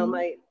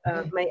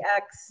 my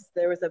ex,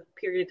 there was a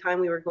period of time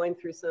we were going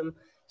through some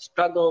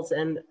struggles,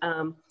 and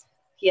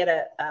he had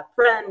a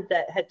friend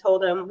that had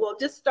told him, well,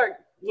 just start,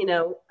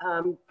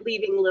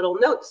 leaving little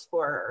notes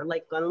for her,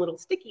 like on little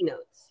sticky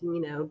notes,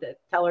 to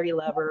tell her you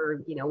love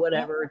her,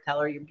 whatever, tell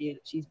her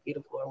she's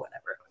beautiful or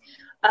whatever.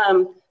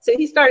 So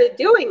he started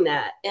doing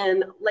that.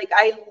 And like,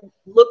 I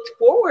looked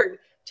forward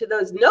to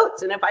those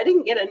notes. And if I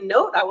didn't get a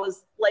note, I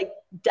was like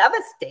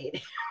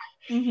devastated.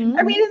 Mm-hmm.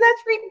 I mean,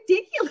 that's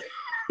ridiculous.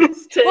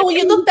 Well, when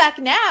you look back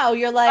now,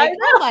 you're like,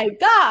 oh my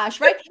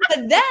gosh, right?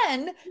 But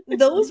then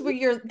those were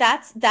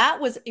that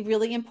was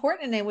really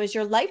important, and it was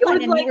your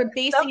lifeline, and you were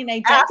basing an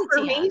identity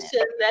on it.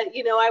 That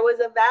I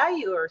was a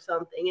value or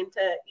something, and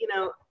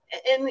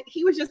and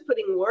he was just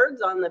putting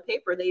words on the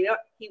paper.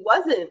 He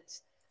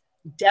wasn't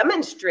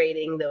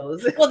demonstrating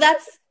those. Well,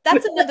 that's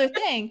another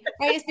thing,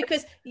 right? It's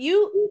because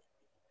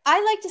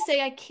I like to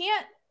say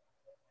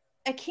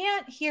I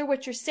can't hear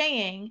what you're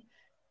saying,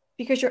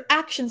 because your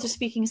actions are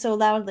speaking so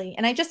loudly.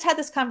 And I just had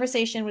this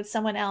conversation with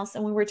someone else,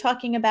 and we were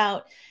talking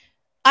about,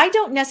 I'm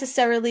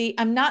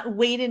not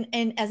weighted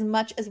in as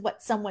much as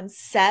what someone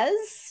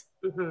says.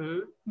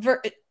 Mm-hmm.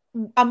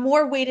 I'm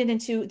more weighted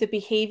into the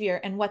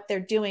behavior and what they're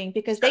doing,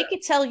 because they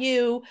could tell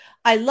you,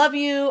 I love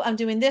you, I'm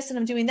doing this and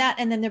I'm doing that.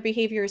 And then their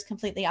behavior is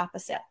completely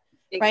opposite.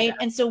 Exactly. Right.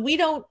 And so we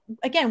go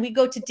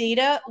to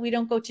data, we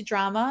don't go to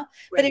drama,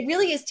 but it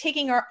really is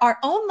taking our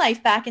own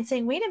life back and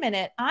saying, wait a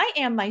minute, I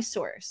am my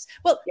source.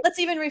 Well, let's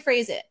even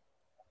rephrase it.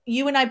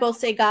 You and I both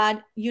say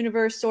God,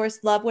 universe, source,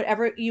 love,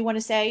 whatever you want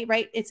to say,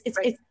 right?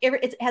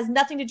 It has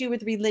nothing to do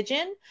with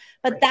religion,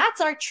 but that's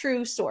our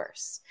true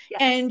source. Yes.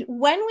 And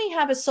when we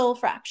have a soul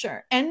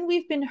fracture and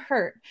we've been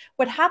hurt,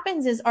 what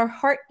happens is our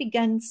heart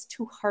begins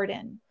to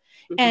harden.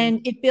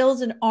 And it builds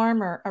an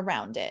armor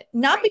around it,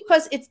 not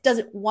because it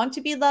doesn't want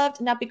to be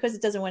loved, not because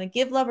it doesn't want to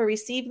give love or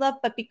receive love,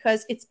 but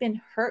because it's been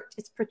hurt.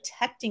 It's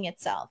protecting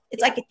itself.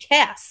 It's like a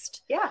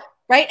cast. Yeah.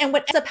 Right. And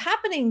what ends up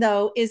happening,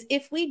 though, is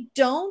if we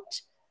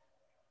don't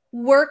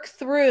work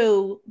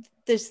through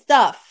the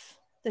stuff,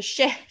 the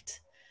shit,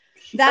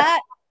 that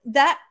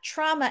that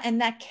trauma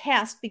and that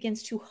cast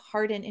begins to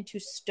harden into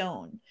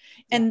stone.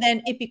 And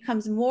then it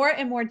becomes more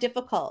and more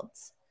difficult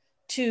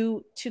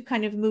to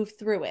kind of move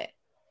through it.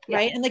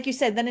 Right. And like you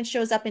said, then it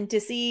shows up in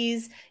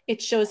disease.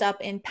 It shows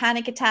up in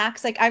panic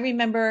attacks. Like I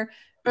remember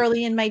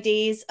early in my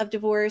days of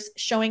divorce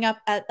showing up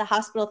at the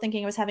hospital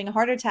thinking I was having a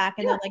heart attack.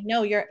 And they're like,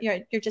 no, you're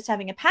just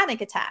having a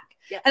panic attack.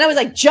 And I was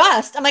like,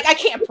 I'm like, I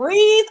can't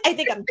breathe. I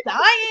think I'm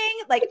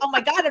dying. Like, oh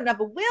my God, I don't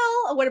have a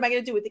will. What am I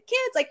going to do with the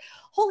kids? Like,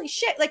 holy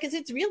shit. Like, cause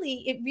it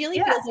really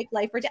feels like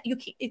life or death.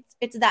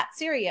 It's that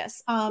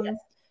serious. And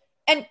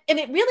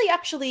it really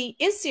actually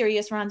is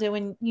serious, Rhonda,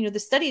 when, the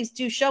studies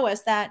do show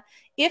us that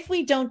if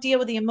we don't deal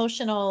with the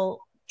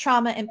emotional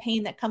trauma and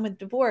pain that come with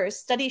divorce,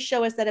 studies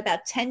show us that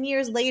about 10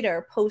 years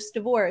later,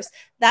 post-divorce,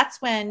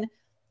 that's when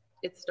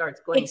it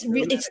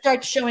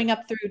starts showing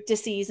up through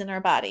disease in our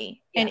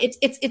body. And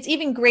it's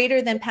even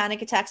greater than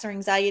panic attacks or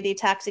anxiety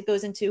attacks. It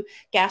goes into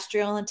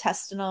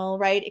gastrointestinal,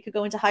 right? It could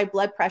go into high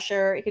blood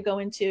pressure. It could go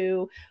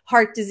into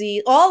heart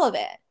disease, all of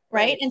it.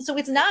 Right. And so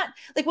it's not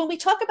like when we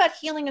talk about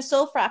healing a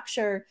soul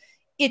fracture,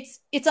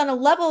 it's on a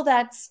level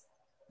that's,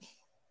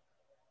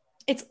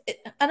 I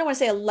don't want to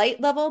say a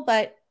light level,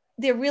 but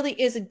there really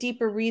is a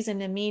deeper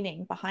reason and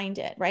meaning behind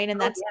it. Right. And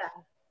that's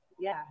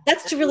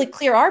to really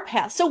clear our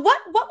path. So what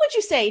would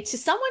you say to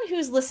someone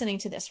who's listening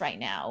to this right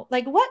now?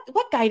 Like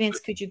what guidance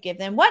could you give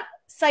them? What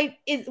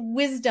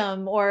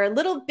wisdom or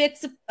little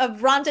bits of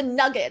Rhonda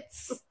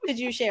nuggets could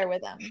you share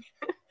with them?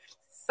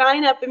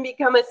 Sign up and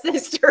become a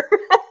sister.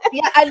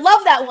 Yeah, I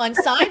love that one.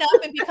 Sign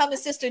up and become a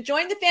sister.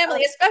 Join the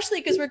family, especially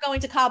because we're going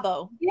to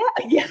Cabo. Yeah,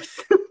 yes.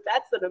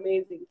 That's an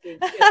amazing thing.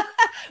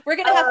 We're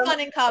going to have fun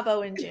in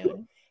Cabo in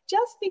June.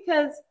 Just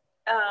because,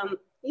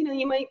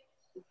 you might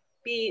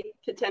be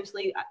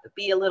potentially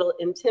be a little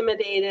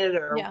intimidated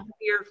or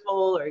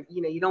fearful, or,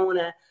 you don't want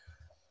to,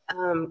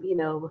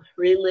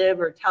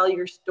 relive or tell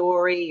your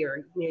story,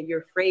 or,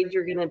 you're afraid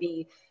you're going to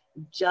be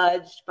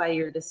judged by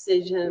your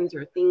decisions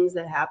or things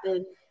that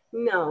happen.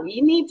 No,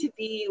 you need to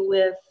be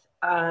with,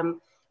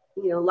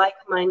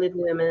 like-minded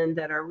women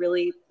that are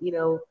really,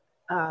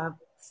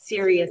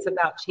 serious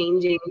about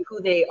changing who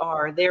they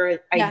are,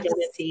 their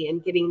identity,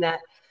 and getting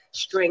that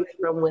strength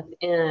from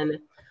within,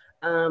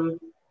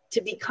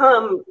 to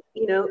become,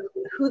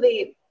 who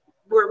they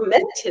were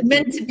meant to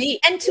be,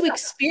 and to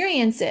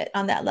experience it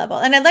on that level.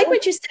 And I like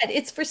what you said.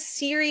 It's for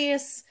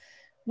serious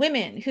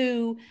women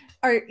who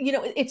are,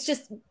 it's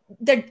just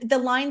the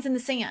lines in the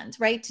sand,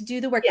 right? To do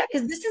the work.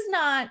 Because this is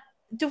not,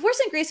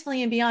 Divorcing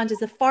Gracefully and Beyond is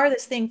the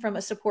farthest thing from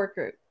a support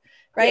group,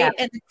 right?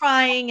 And the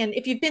crying, and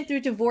if you've been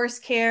through divorce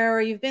care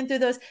or you've been through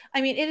those,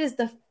 I mean, it is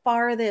the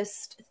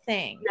farthest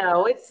thing.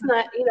 No, it's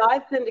not.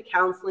 I've been to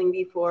counseling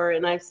before,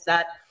 and I've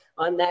sat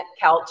on that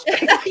couch.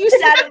 You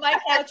sat on my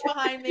couch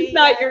behind me.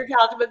 Not your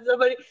couch, but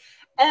somebody.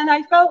 And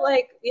I felt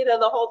like,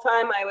 the whole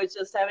time I was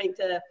just having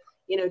to,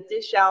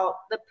 dish out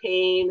the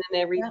pain and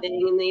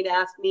everything. And they'd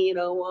ask me,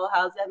 well,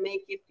 how's that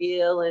make you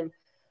feel?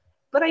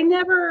 But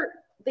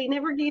they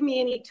never gave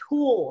me any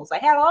tools. I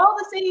had all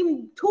the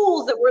same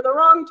tools that were the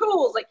wrong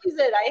tools. Like you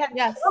said, I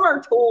had plumber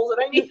tools,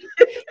 and I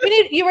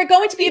needed. You were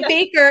going to be a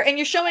baker, and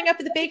you're showing up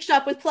at the bake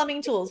shop with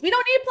plumbing tools. We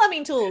don't need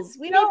plumbing tools.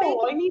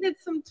 I needed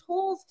some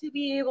tools to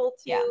be able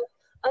to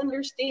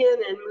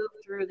understand and move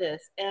through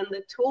this. And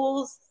the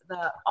tools,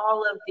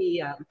 all of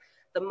the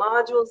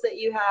modules that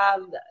you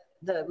have,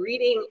 the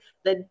reading,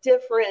 the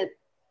different.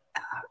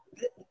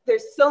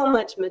 There's so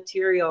much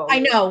material. I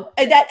know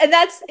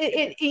that's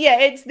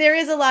it. There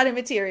is a lot of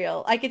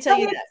material. I can tell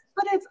you that.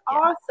 But it's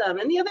awesome.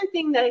 And the other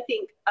thing that I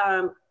think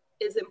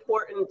is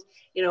important,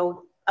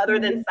 other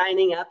than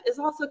signing up, is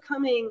also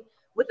coming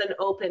with an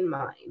open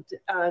mind,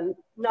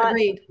 not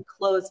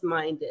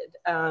closed-minded.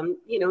 No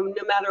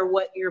matter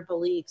what your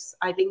beliefs,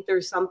 I think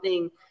there's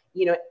something,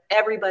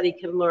 everybody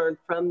can learn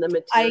from the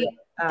material.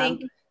 I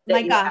think,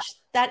 my gosh,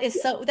 that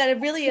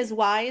it really is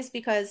wise,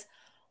 because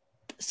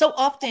so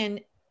often,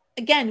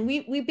 again,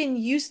 we've been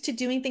used to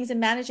doing things and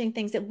managing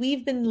things that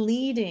we've been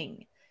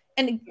leading.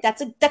 And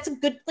that's a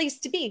good place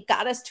to be. It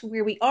got us to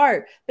where we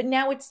are. But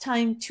now it's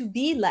time to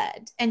be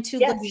led and to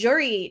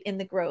luxuriate in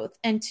the growth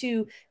and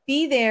to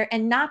be there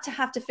and not to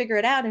have to figure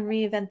it out and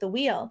reinvent the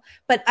wheel.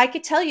 But I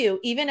could tell you,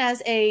 even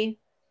as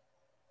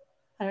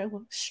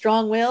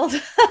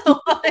strong-willed,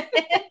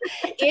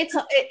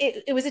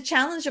 it was a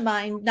challenge of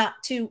mine not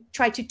to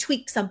try to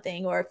tweak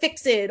something or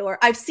fix it, or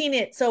I've seen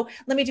it, so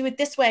let me do it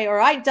this way, or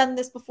I've done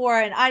this before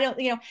and I don't,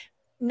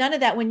 none of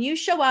that. When you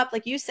show up,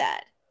 like you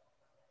said,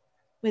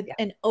 with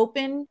an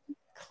open,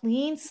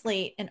 clean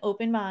slate and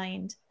open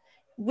mind,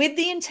 with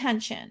the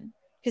intention,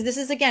 because this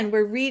is, again,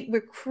 we're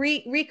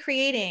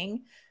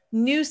recreating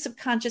new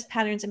subconscious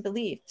patterns and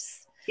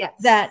beliefs.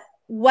 That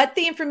what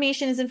the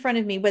information is in front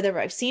of me, whether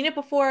I've seen it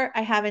before,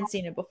 I haven't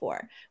seen it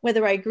before,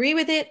 whether I agree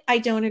with it, I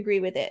don't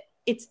agree with it.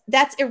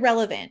 That's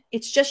irrelevant.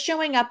 It's just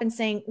showing up and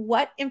saying,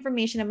 what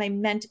information am I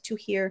meant to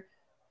hear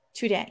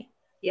today?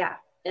 Yeah.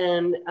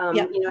 And,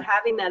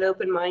 having that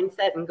open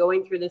mindset and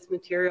going through this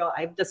material,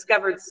 I've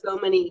discovered so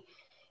many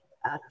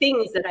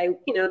things that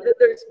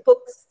there's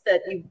books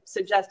that you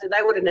suggested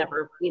I would have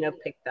never,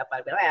 picked up.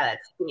 I'd be like,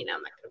 that's, I'm not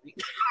going to read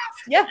that.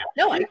 Yeah,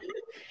 no,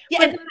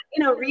 yeah.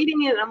 But,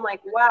 reading it, I'm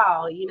like,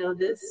 wow,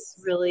 this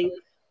really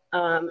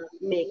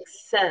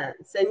makes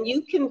sense. And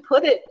you can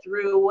put it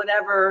through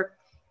whatever,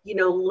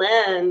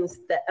 lens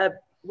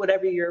that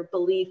whatever your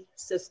belief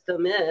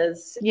system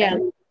is. Yeah.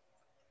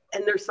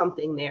 And there's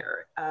something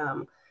there,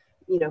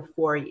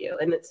 for you.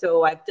 And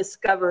so I've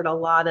discovered a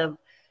lot of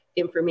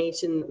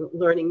information,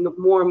 learning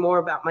more and more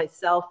about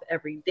myself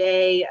every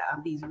day.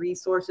 These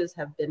resources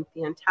have been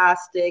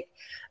fantastic.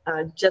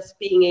 Just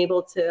being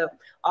able to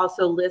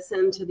also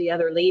listen to the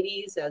other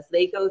ladies as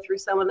they go through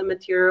some of the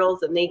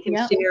materials, and they can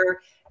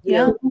share,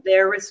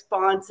 their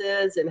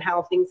responses and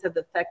how things have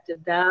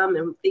affected them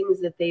and things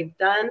that they've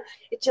done.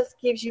 It just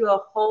gives you a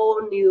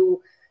whole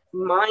new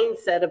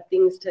mindset of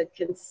things to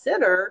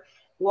consider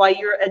while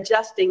you're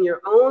adjusting your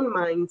own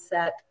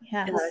mindset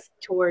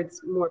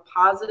towards more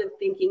positive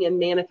thinking and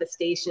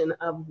manifestation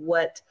of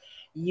what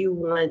you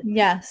want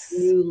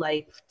new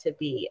life to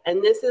be.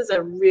 And this is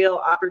a real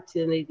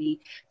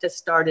opportunity to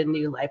start a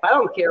new life. I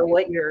don't care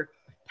what your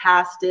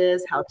past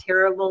is, how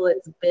terrible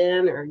it's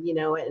been, or,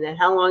 and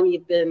how long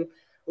you've been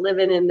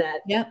living in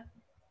that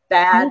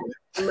bad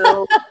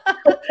mode.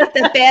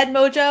 That bad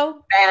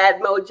mojo. Bad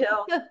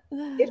mojo.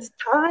 It's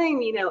time,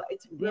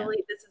 it's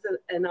really, this is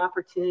an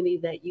opportunity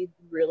that you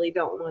really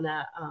don't want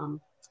to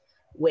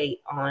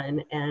wait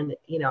on. And,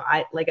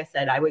 like I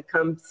said, I would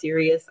come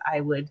serious.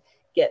 I would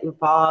get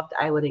involved.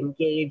 I would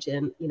engage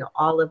in,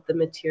 all of the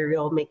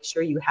material, make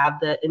sure you have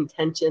the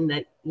intention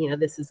that,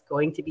 this is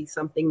going to be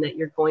something that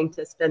you're going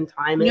to spend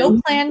time in. No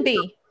plan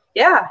B.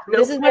 Yeah.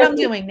 This is what I'm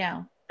doing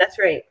now. That's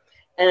right.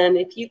 And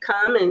if you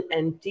come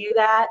and do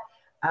that,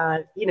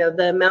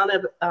 the amount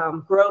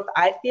of growth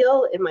I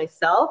feel in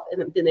myself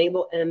and have been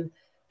able, and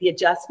the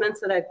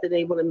adjustments that I've been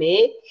able to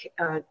make,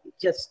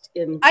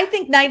 I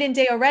think night and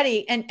day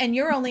already, and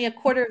you're only a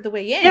quarter of the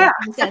way in. Yeah,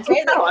 in a sense,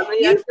 right? I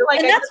feel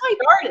like that's why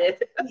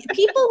started.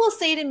 People will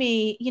say to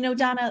me,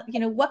 Donna,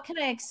 what can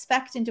I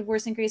expect in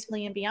Divorcing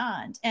Gracefully and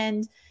Beyond?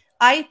 And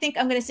I think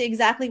I'm going to say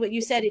exactly what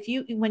you said.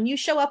 When you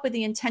show up with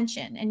the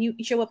intention and you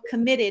show up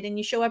committed and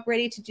you show up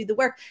ready to do the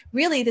work,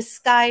 really the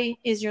sky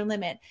is your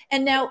limit.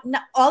 And now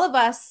not all of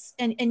us,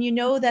 and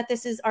that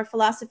this is our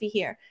philosophy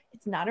here.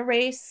 It's not a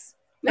race.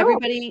 No.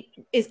 Everybody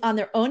is on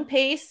their own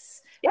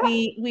pace. Yeah.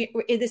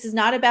 This is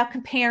not about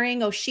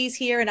comparing. Oh, she's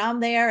here and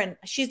I'm there, and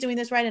she's doing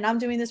this right and I'm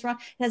doing this wrong.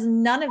 It has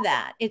none of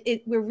that.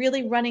 We're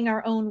really running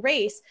our own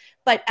race.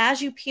 But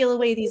as you peel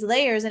away these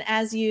layers, and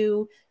as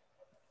you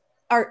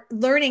are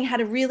learning how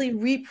to really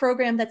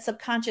reprogram that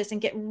subconscious and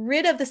get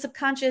rid of the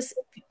subconscious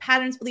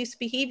patterns, beliefs,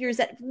 behaviors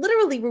that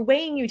literally were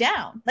weighing you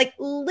down, like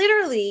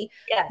literally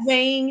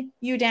weighing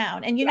you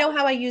down. And you know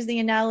how I use the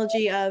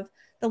analogy of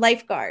the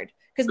lifeguard,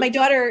 because my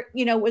daughter,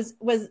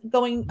 was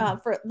going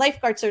for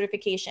lifeguard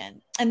certification,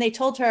 and they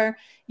told her,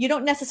 you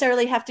don't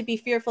necessarily have to be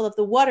fearful of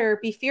the water,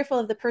 be fearful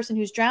of the person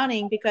who's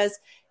drowning, because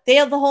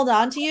they'll hold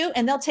on to you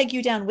and they'll take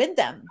you down with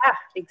them. Yeah,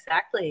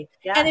 exactly.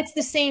 Yeah. And it's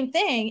the same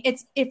thing.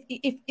 It's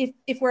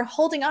if we're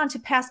holding on to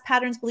past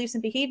patterns, beliefs,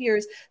 and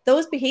behaviors,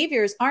 those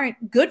behaviors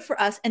aren't good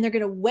for us, and they're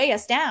going to weigh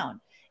us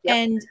down. Yep.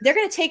 And they're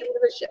going to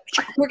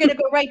we're going to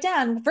go right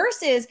down,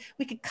 versus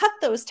we could cut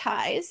those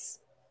ties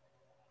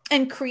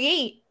and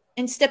create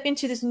and step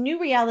into this new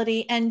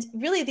reality. And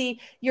really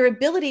your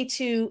ability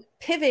to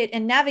pivot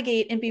and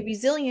navigate and be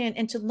resilient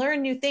and to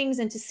learn new things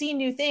and to see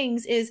new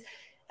things is,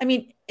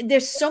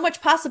 there's so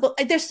much possible.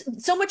 There's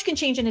so much can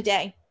change in a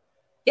day.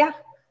 Yeah.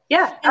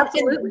 Yeah,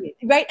 absolutely.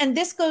 Right. And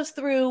this goes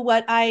through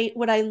what I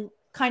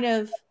kind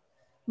of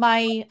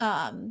my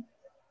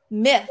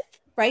myth,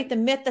 right? The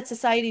myth that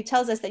society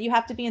tells us that you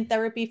have to be in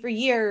therapy for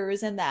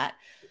years, and that,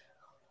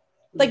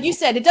 like you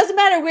said, it doesn't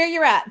matter where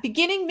you're at,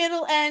 beginning,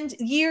 middle, end,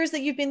 years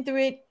that you've been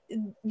through it.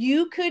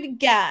 You could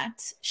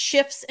get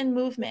shifts and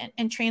movement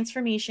and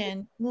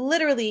transformation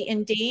literally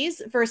in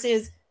days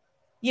versus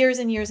years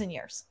and years and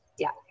years.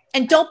 Yeah.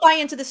 And don't buy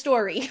into the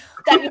story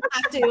that you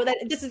have to, that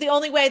this is the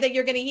only way that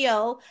you're going to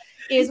heal,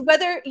 is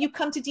whether you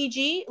come to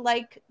DG,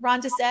 like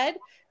Rhonda said,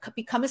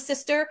 become a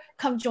sister,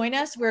 come join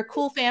us. We're a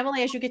cool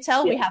family. As you could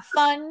tell, we have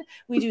fun.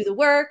 We do the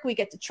work. We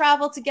get to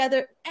travel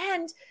together,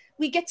 and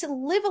we get to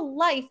live a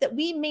life that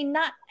we may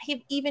not have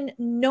even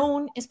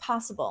known is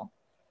possible.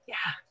 Yeah.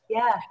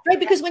 Yeah. Right.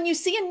 Because when you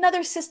see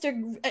another sister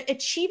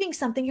achieving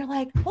something, you're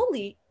like,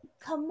 holy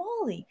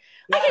camoli.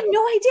 Yeah. I had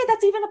no idea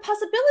that's even a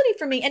possibility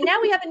for me. And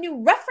now we have a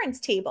new reference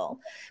table,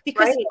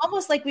 because it's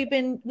almost like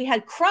we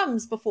had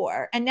crumbs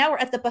before, and now we're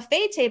at the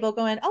buffet table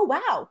going, oh,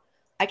 wow,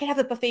 I can have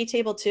a buffet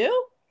table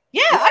too.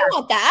 Yeah, I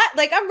want that.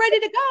 Like, I'm ready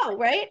to go.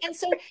 Right. And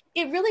so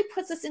it really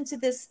puts us into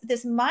this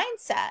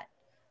mindset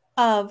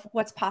of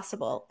what's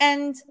possible.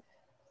 And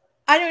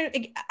I'm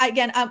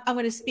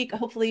going to speak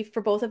hopefully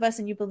for both of us,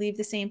 and you believe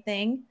the same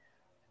thing.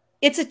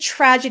 It's a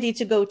tragedy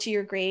to go to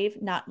your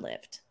grave not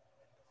lived.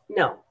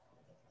 No,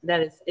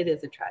 it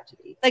is a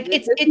tragedy. Like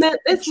it's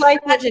this life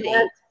tragedy.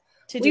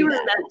 We were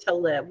meant to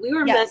live. We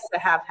were meant to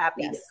have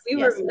happiness. We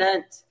were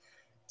meant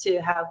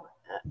to have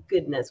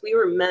goodness. We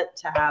were meant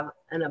to have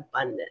an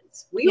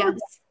abundance.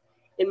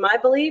 In my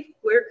belief,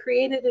 we're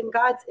created in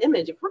God's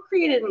image. If we're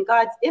created in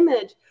God's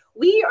image,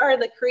 we are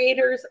the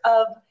creators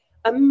of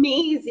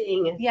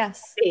amazing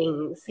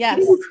things.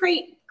 Yes.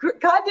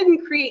 God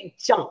didn't create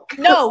junk.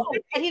 No,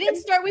 and he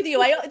didn't start with you.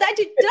 Did I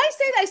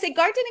say that? I say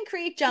God didn't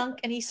create junk,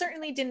 and he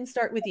certainly didn't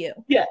start with you.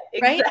 Yeah,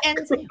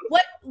 exactly.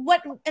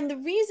 Right. And the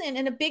reason,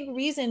 and a big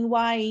reason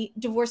why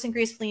Divorcing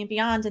Gracefully and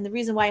Beyond, and the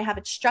reason why I have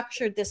it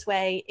structured this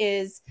way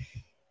is,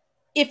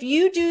 if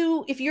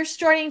you're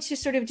starting to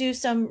sort of do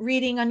some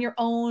reading on your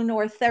own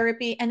or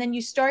therapy, and then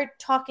you start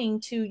talking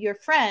to your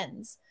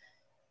friends,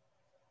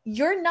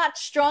 you're not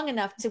strong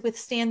enough to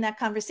withstand that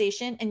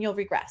conversation, and you'll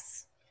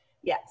regress.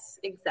 Yes,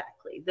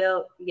 exactly.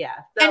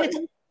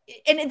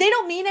 And they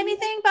don't mean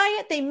anything by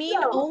it. They mean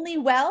only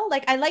well.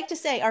 Like I like to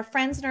say, our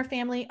friends and our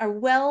family are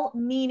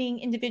well-meaning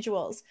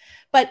individuals,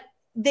 but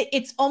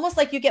it's almost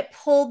like you get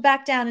pulled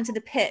back down into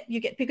the pit.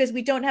 Because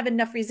we don't have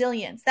enough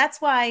resilience.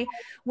 That's why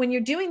when you're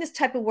doing this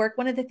type of work,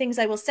 one of the things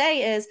I will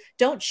say is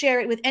don't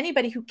share it with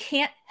anybody who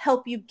can't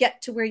help you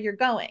get to where you're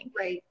going.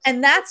 Right.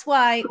 And that's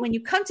why when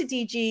you come to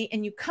DG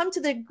and you come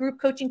to the group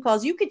coaching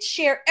calls, you could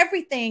share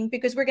everything,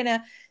 because we're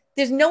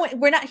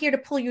not here to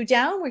pull you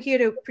down. We're here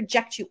to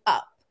project you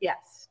up.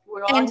 Yes.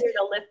 We're all here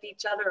to lift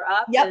each other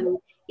up. Yep. And,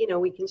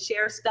 we can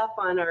share stuff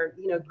on our,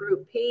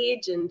 group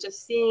page, and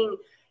just seeing,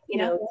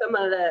 some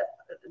of the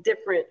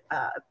different,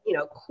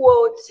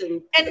 quotes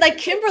and like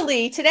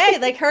Kimberly today,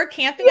 like her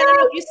camping. I don't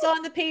know if you saw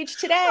on the page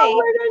today. Oh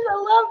my gosh, I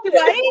loved it.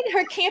 Right?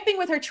 Her camping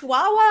with her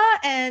Chihuahua,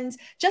 and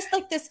just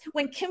like this,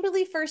 when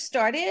Kimberly first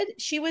started,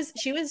 she was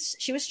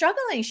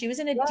struggling. She was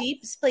in a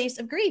deep place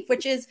of grief,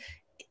 which is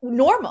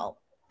normal,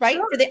 right?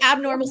 For the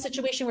abnormal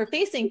situation we're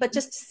facing. But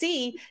just to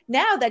see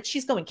now that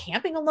she's going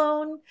camping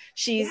alone,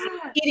 she's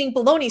eating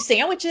bologna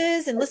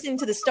sandwiches and listening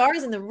to the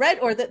stars in the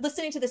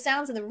listening to the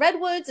sounds in the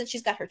redwoods, and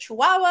she's got her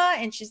Chihuahua,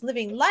 and she's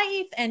living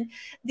life. And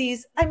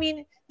this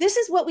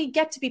is what we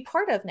get to be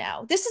part of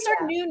now. This is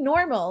our new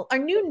normal. Our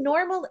new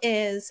normal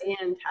is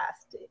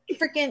fantastic.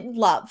 Freaking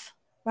love,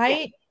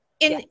 right?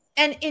 And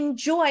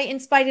enjoy in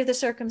spite of the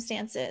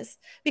circumstances,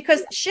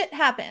 because shit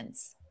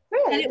happens.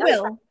 Right, and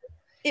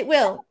it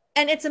will.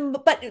 And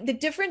but the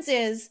difference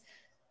is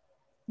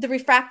the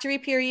refractory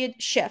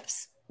period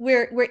shifts. We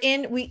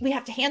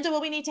have to handle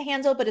what we need to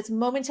handle, but it's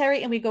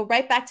momentary, and we go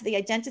right back to the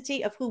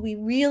identity of who we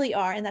really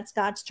are, and that's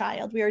God's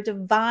child. We are a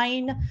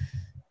divine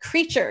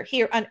creature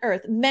here on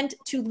earth, meant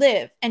to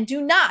live. And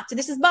do not,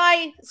 this is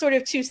my sort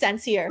of 2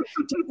 cents here,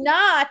 do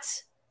not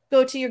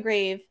go to your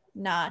grave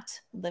not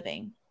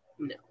living.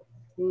 No,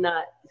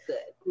 not good.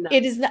 No.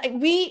 It is not.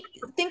 We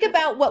think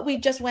about what we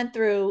just went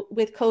through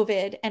with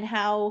COVID, and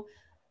how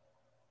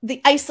the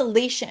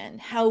isolation,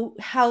 how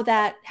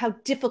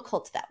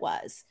difficult that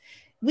was.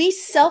 We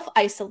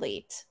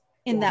self-isolate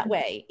in that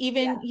way,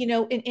 even,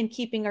 in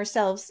keeping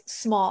ourselves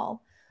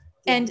small.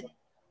 And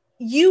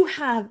you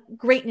have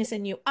greatness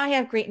in you. I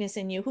have greatness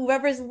in you.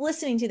 Whoever is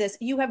listening to this,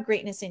 you have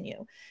greatness in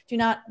you. Do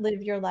not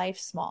live your life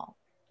small.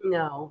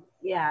 No.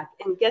 Yeah.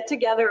 And get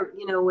together,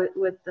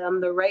 with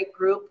the right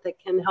group that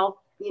can help,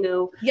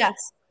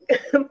 yes.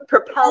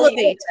 propel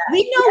elevate.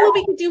 We know what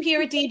we can do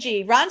here at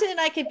DG. Rhonda and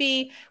I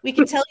we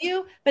can tell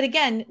you, but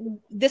again,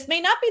 this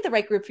may not be the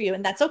right group for you,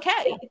 and that's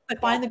okay. But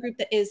find the group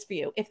that is for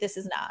you if this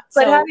is not.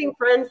 But having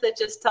friends that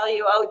just tell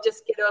you, oh,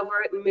 just get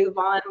over it and move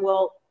on,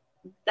 well,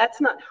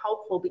 that's not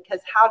helpful,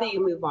 because how do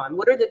you move on?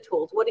 What are the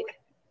tools?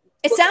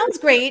 It sounds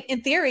great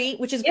in theory,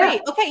 which is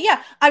great. Okay,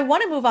 I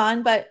want to move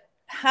on, but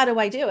how do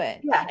I do it?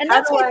 Yeah, and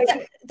that's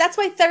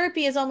why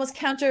therapy is almost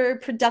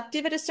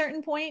counterproductive at a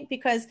certain point,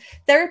 because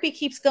therapy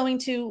keeps going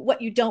to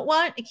what you don't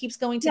want. It keeps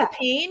going to the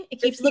pain.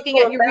 It keeps looking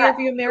at your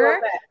rearview mirror,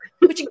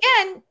 which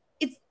again,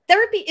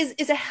 therapy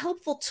is a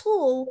helpful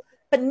tool,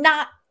 but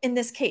not in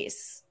this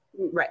case.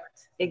 Right.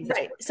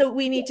 Exactly. Right. So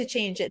we need to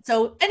change it.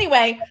 So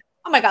anyway,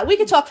 oh my God, we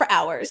could talk for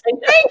hours.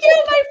 Thank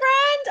you, my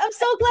friend. I'm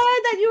so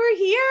glad that you were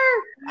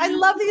here. I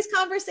love these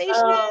conversations.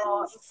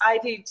 Oh, I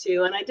do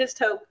too. And I just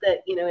hope that,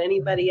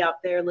 anybody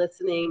out there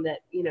listening that,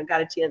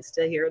 got a chance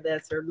to hear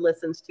this or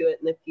listens to it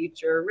in the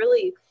future,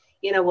 really,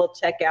 will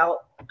check out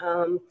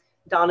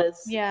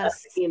Donna's,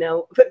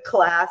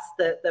 class,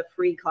 the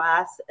free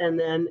class. And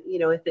then,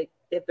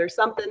 if there's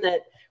something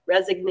that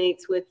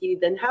resonates with you,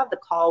 then have the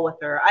call with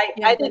her.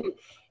 I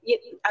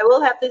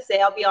will have to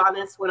say, I'll be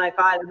honest, when I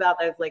thought about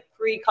that, I was like,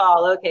 free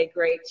call. Okay,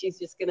 great. She's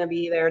just going to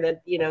be there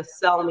to,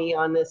 sell me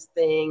on this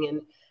thing.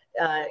 And,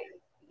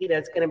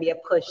 it's going to be a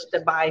push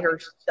to buy her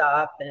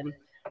stuff. And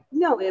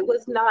no, it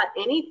was not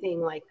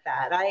anything like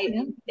that.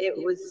 It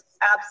was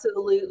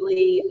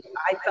absolutely,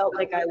 I felt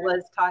like I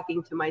was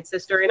talking to my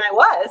sister, and I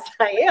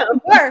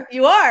am.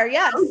 You are.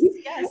 Yes.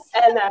 Yes.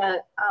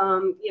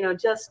 And,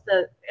 just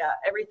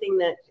everything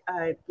that,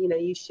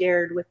 you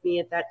shared with me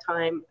at that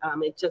time,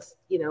 it just,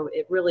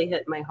 it really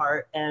hit my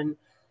heart. And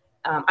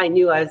I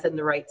knew I was in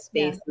the right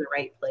space, in the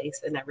right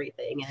place, and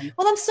everything. And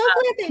well, I'm so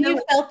glad that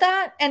you felt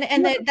that,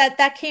 and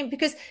that came,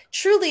 because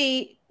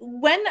truly,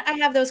 when I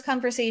have those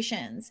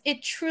conversations,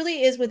 it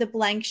truly is with a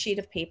blank sheet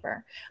of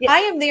paper. Yeah. I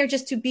am there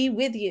just to be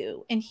with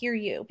you and hear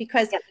you,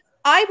 because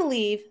I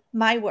believe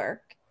my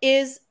work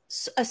is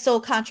a soul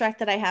contract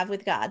that I have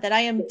with God, that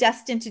I am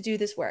destined to do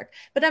this work,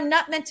 but I'm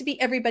not meant to be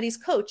everybody's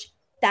coach.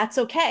 That's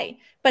okay.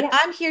 But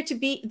I'm here to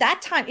be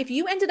that time. If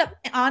you ended up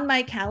on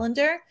my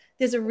calendar,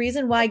 there's a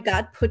reason why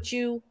God put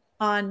you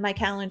on my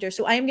calendar.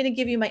 So I am going to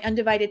give you my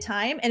undivided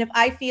time. And if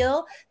I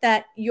feel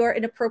that you're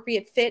an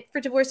appropriate fit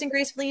for Divorcing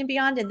Gracefully and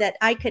Beyond, and that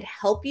I could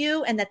help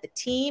you, and that the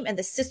team and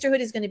the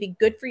sisterhood is going to be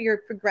good for your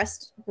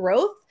progressed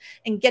growth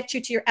and get you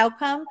to your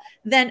outcome,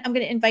 then I'm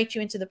going to invite you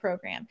into the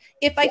program.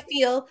 If I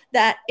feel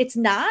that it's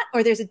not,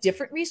 or there's a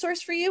different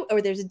resource for you,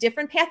 or there's a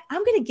different path,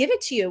 I'm going to give it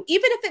to you.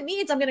 Even if it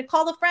means I'm going to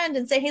call a friend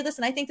and say, hey,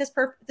 listen, I think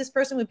this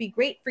person would be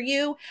great for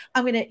you.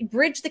 I'm going to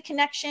bridge the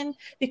connection,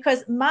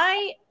 because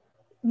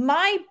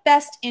my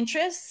best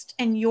interest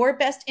and your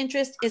best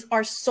interest is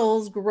our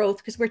soul's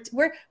growth, because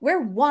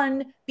we're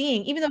one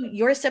being. Even though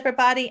you're a separate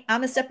body,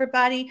 I'm a separate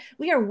body,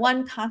 we are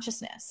one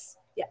consciousness.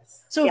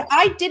 Yes. So if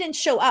I didn't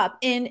show up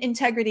in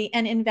integrity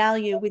and in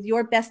value with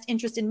your best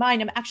interest in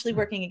mind, I'm actually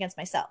working against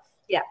myself.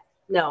 Yeah.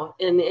 No,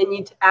 and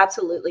you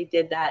absolutely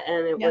did that,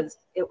 and it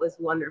was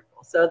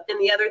wonderful. So, and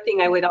the other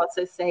thing I would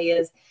also say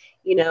is,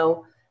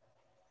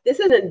 this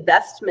is an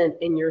investment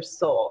in your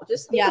soul.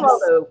 Just think of all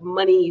the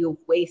money you've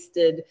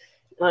wasted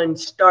on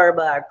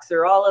Starbucks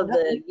or all of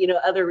the,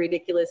 other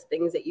ridiculous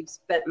things that you've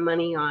spent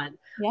money on.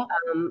 Yeah.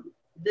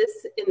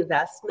 This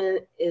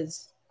investment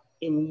is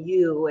in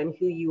you and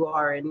who you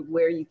are and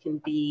where you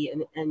can be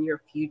and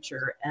your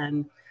future.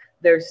 And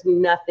there's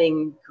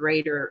nothing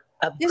greater.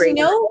 There's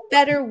no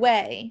better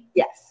way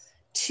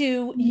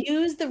to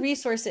use the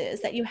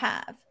resources that you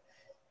have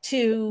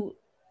to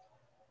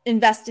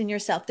invest in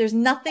yourself. There's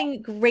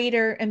nothing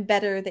greater and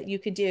better that you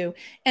could do.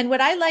 And what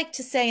I like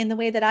to say, and the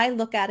way that I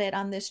look at it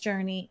on this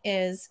journey,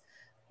 is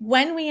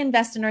when we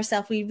invest in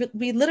ourselves, we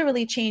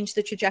literally change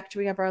the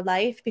trajectory of our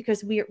life,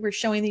 because we're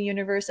showing the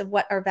universe of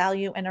what our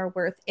value and our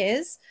worth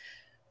is.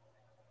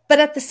 But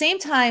at the same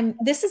time,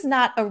 this is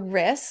not a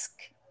risk.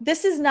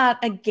 This is not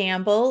a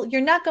gamble. You're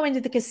not going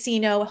to the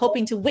casino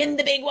hoping to win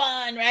the big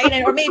one,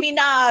 right? Or maybe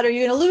not, or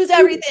you're going to lose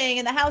everything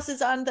and the house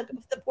is on the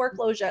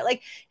foreclosure.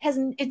 Like,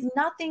 it's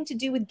nothing to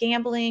do with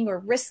gambling or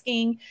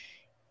risking.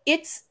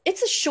 It's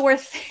a sure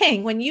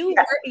thing. When you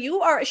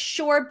are a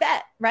sure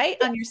bet, right,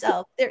 on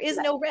yourself. There is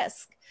no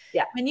risk.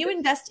 Yeah. When you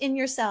invest in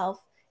yourself,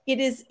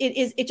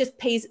 it just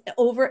pays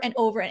over and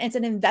over, and it's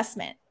an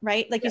investment,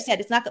 right? Like you said,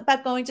 it's not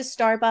about going to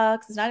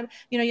Starbucks. It's not,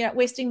 you're not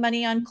wasting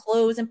money on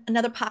clothes and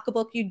another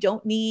pocketbook you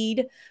don't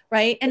need,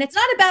 right? And it's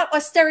not about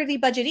austerity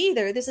budget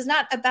either. This is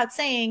not about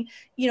saying,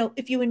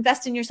 if you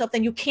invest in yourself,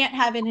 then you can't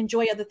have and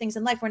enjoy other things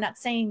in life. We're not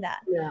saying that.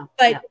 Yeah.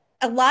 But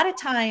a lot of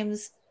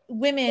times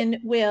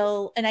women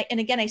will, and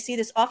again, I see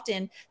this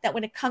often, that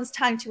when it comes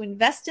time to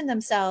invest in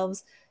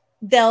themselves,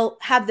 they'll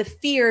have the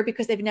fear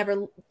because they've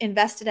never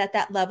invested at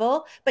that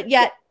level, but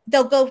yet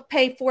they'll go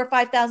pay $4,000 or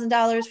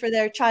 $5,000 for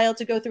their child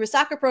to go through a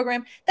soccer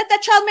program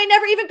that child may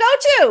never even go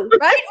to,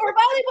 right? Or a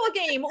volleyball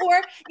game,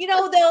 or,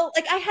 they'll,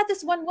 like, I had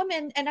this one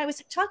woman and I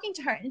was talking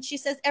to her and she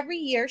says every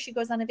year she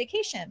goes on a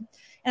vacation.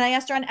 And I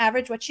asked her on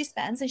average what she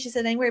spends, and she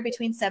said anywhere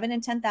between $7,000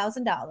 and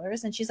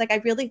 $10,000. And she's like,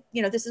 I really,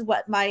 this is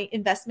what my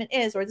investment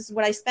is, or this is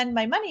what I spend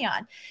my money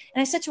on.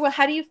 And I said to her, well,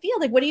 how do you feel?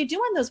 Like, what do you do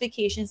on those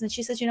vacations? And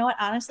she says, you know what,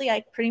 honestly,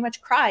 I pretty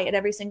much cry at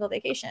every single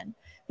vacation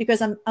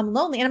because I'm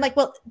lonely. And I'm like,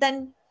 well,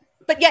 then,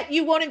 but yet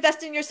you won't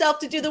invest in yourself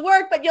to do the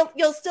work, but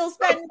you'll still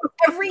spend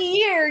every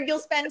year, you'll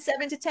spend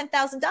 $7,000 to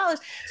 $10,000.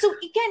 So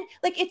again,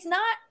 like,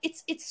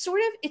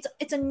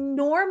 it's a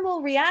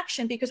normal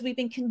reaction because we've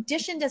been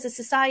conditioned as a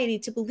society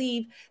to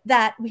believe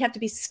that we have to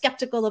be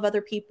skeptical of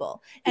other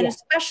people. And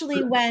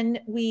especially when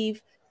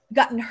we've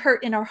gotten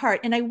hurt in our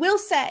heart. And I will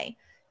say,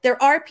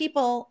 there are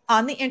people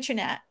on the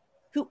internet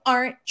who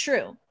aren't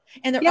true.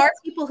 And there are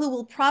people who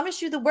will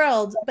promise you the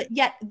world, but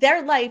yet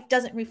their life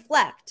doesn't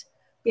reflect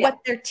what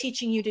they're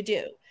teaching you to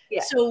do.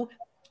 So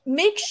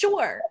make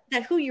sure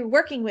that who you're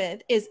working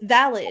with is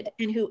valid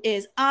and who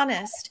is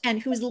honest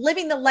and who's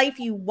living the life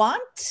you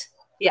want.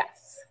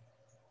 Yes.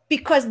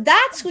 Because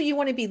that's who you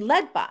want to be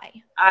led by.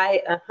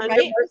 I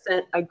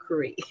 100%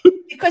 agree.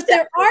 Because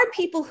there are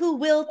people who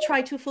will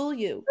try to fool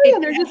you.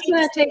 They're just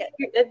going to take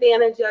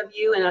advantage of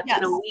you in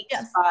a weak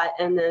spot,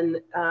 and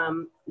then,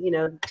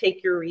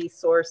 take your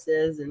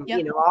resources, and,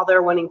 all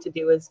they're wanting to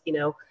do is,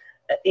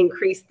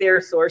 increase their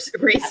source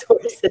of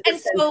resources.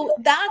 And so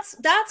that's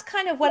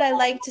kind of what I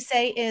like to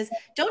say is,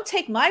 don't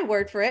take my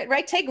word for it,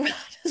 right? Take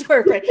Rhonda's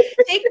word for it.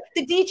 Take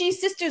the DG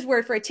sisters'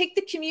 word for it. Take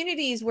the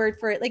community's word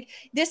for it. Like,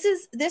 this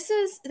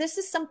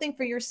is something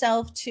for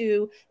yourself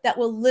too that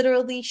will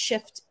literally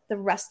shift the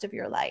rest of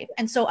your life.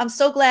 And so I'm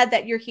so glad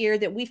that you're here,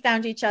 that we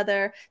found each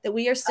other, that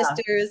we are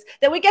sisters,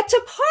 that we get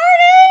to party.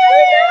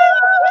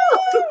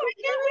 I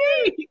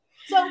can't wait.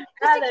 So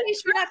just in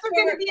case you're not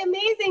sure, going to be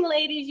amazing,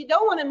 ladies. You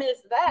don't want to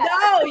miss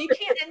that. No, you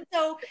can't. And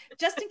so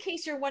just in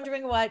case you're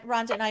wondering what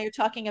Rhonda and I are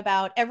talking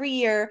about, every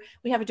year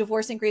we have a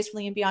Divorcing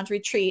Gracefully and Beyond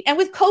retreat. And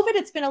with COVID,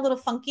 it's been a little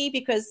funky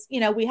because, you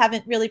know, we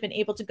haven't really been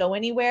able to go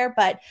anywhere.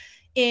 But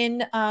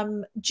in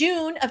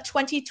June of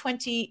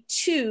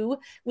 2022,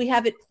 we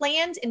have it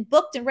planned and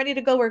booked and ready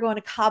to go. We're going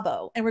to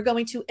Cabo, and we're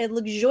going to a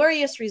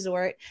luxurious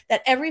resort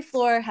that every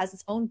floor has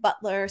its own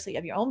butler. So you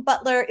have your own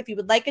butler. If you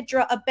would like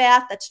a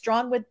bath that's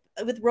drawn with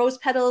rose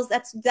petals,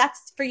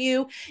 that's for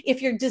you.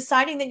 If you're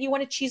deciding that you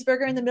want a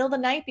cheeseburger in the middle of the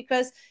night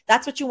because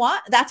that's what you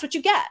want, that's what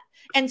you get.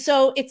 And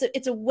so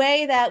it's a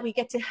way that we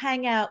get to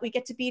hang out, we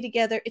get to be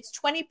together. It's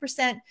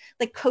 20%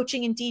 like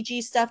coaching and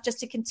DG stuff just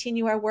to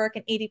continue our work,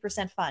 and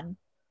 80% fun.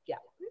 Yeah,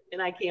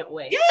 and I can't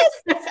wait.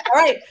 Yes. All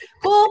right,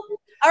 cool.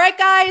 All right,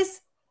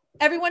 guys,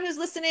 everyone who's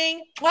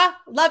listening, well,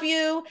 love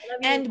you.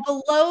 And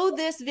below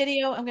this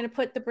video, I'm going to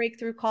put the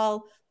breakthrough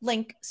call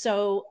link.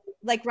 So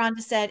like Rhonda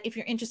said, if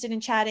you're interested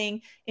in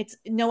chatting, it's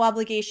no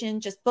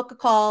obligation. Just book a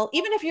call.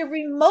 Even if you're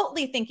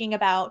remotely thinking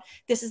about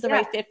this is the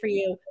right fit for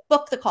you,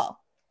 book the call.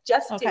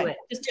 Just do it.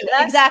 Just do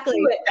it. Exactly.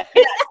 Do it.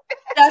 Yes,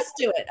 just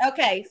do it.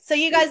 Okay. So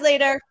you guys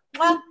later.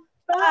 Well,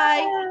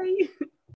 bye.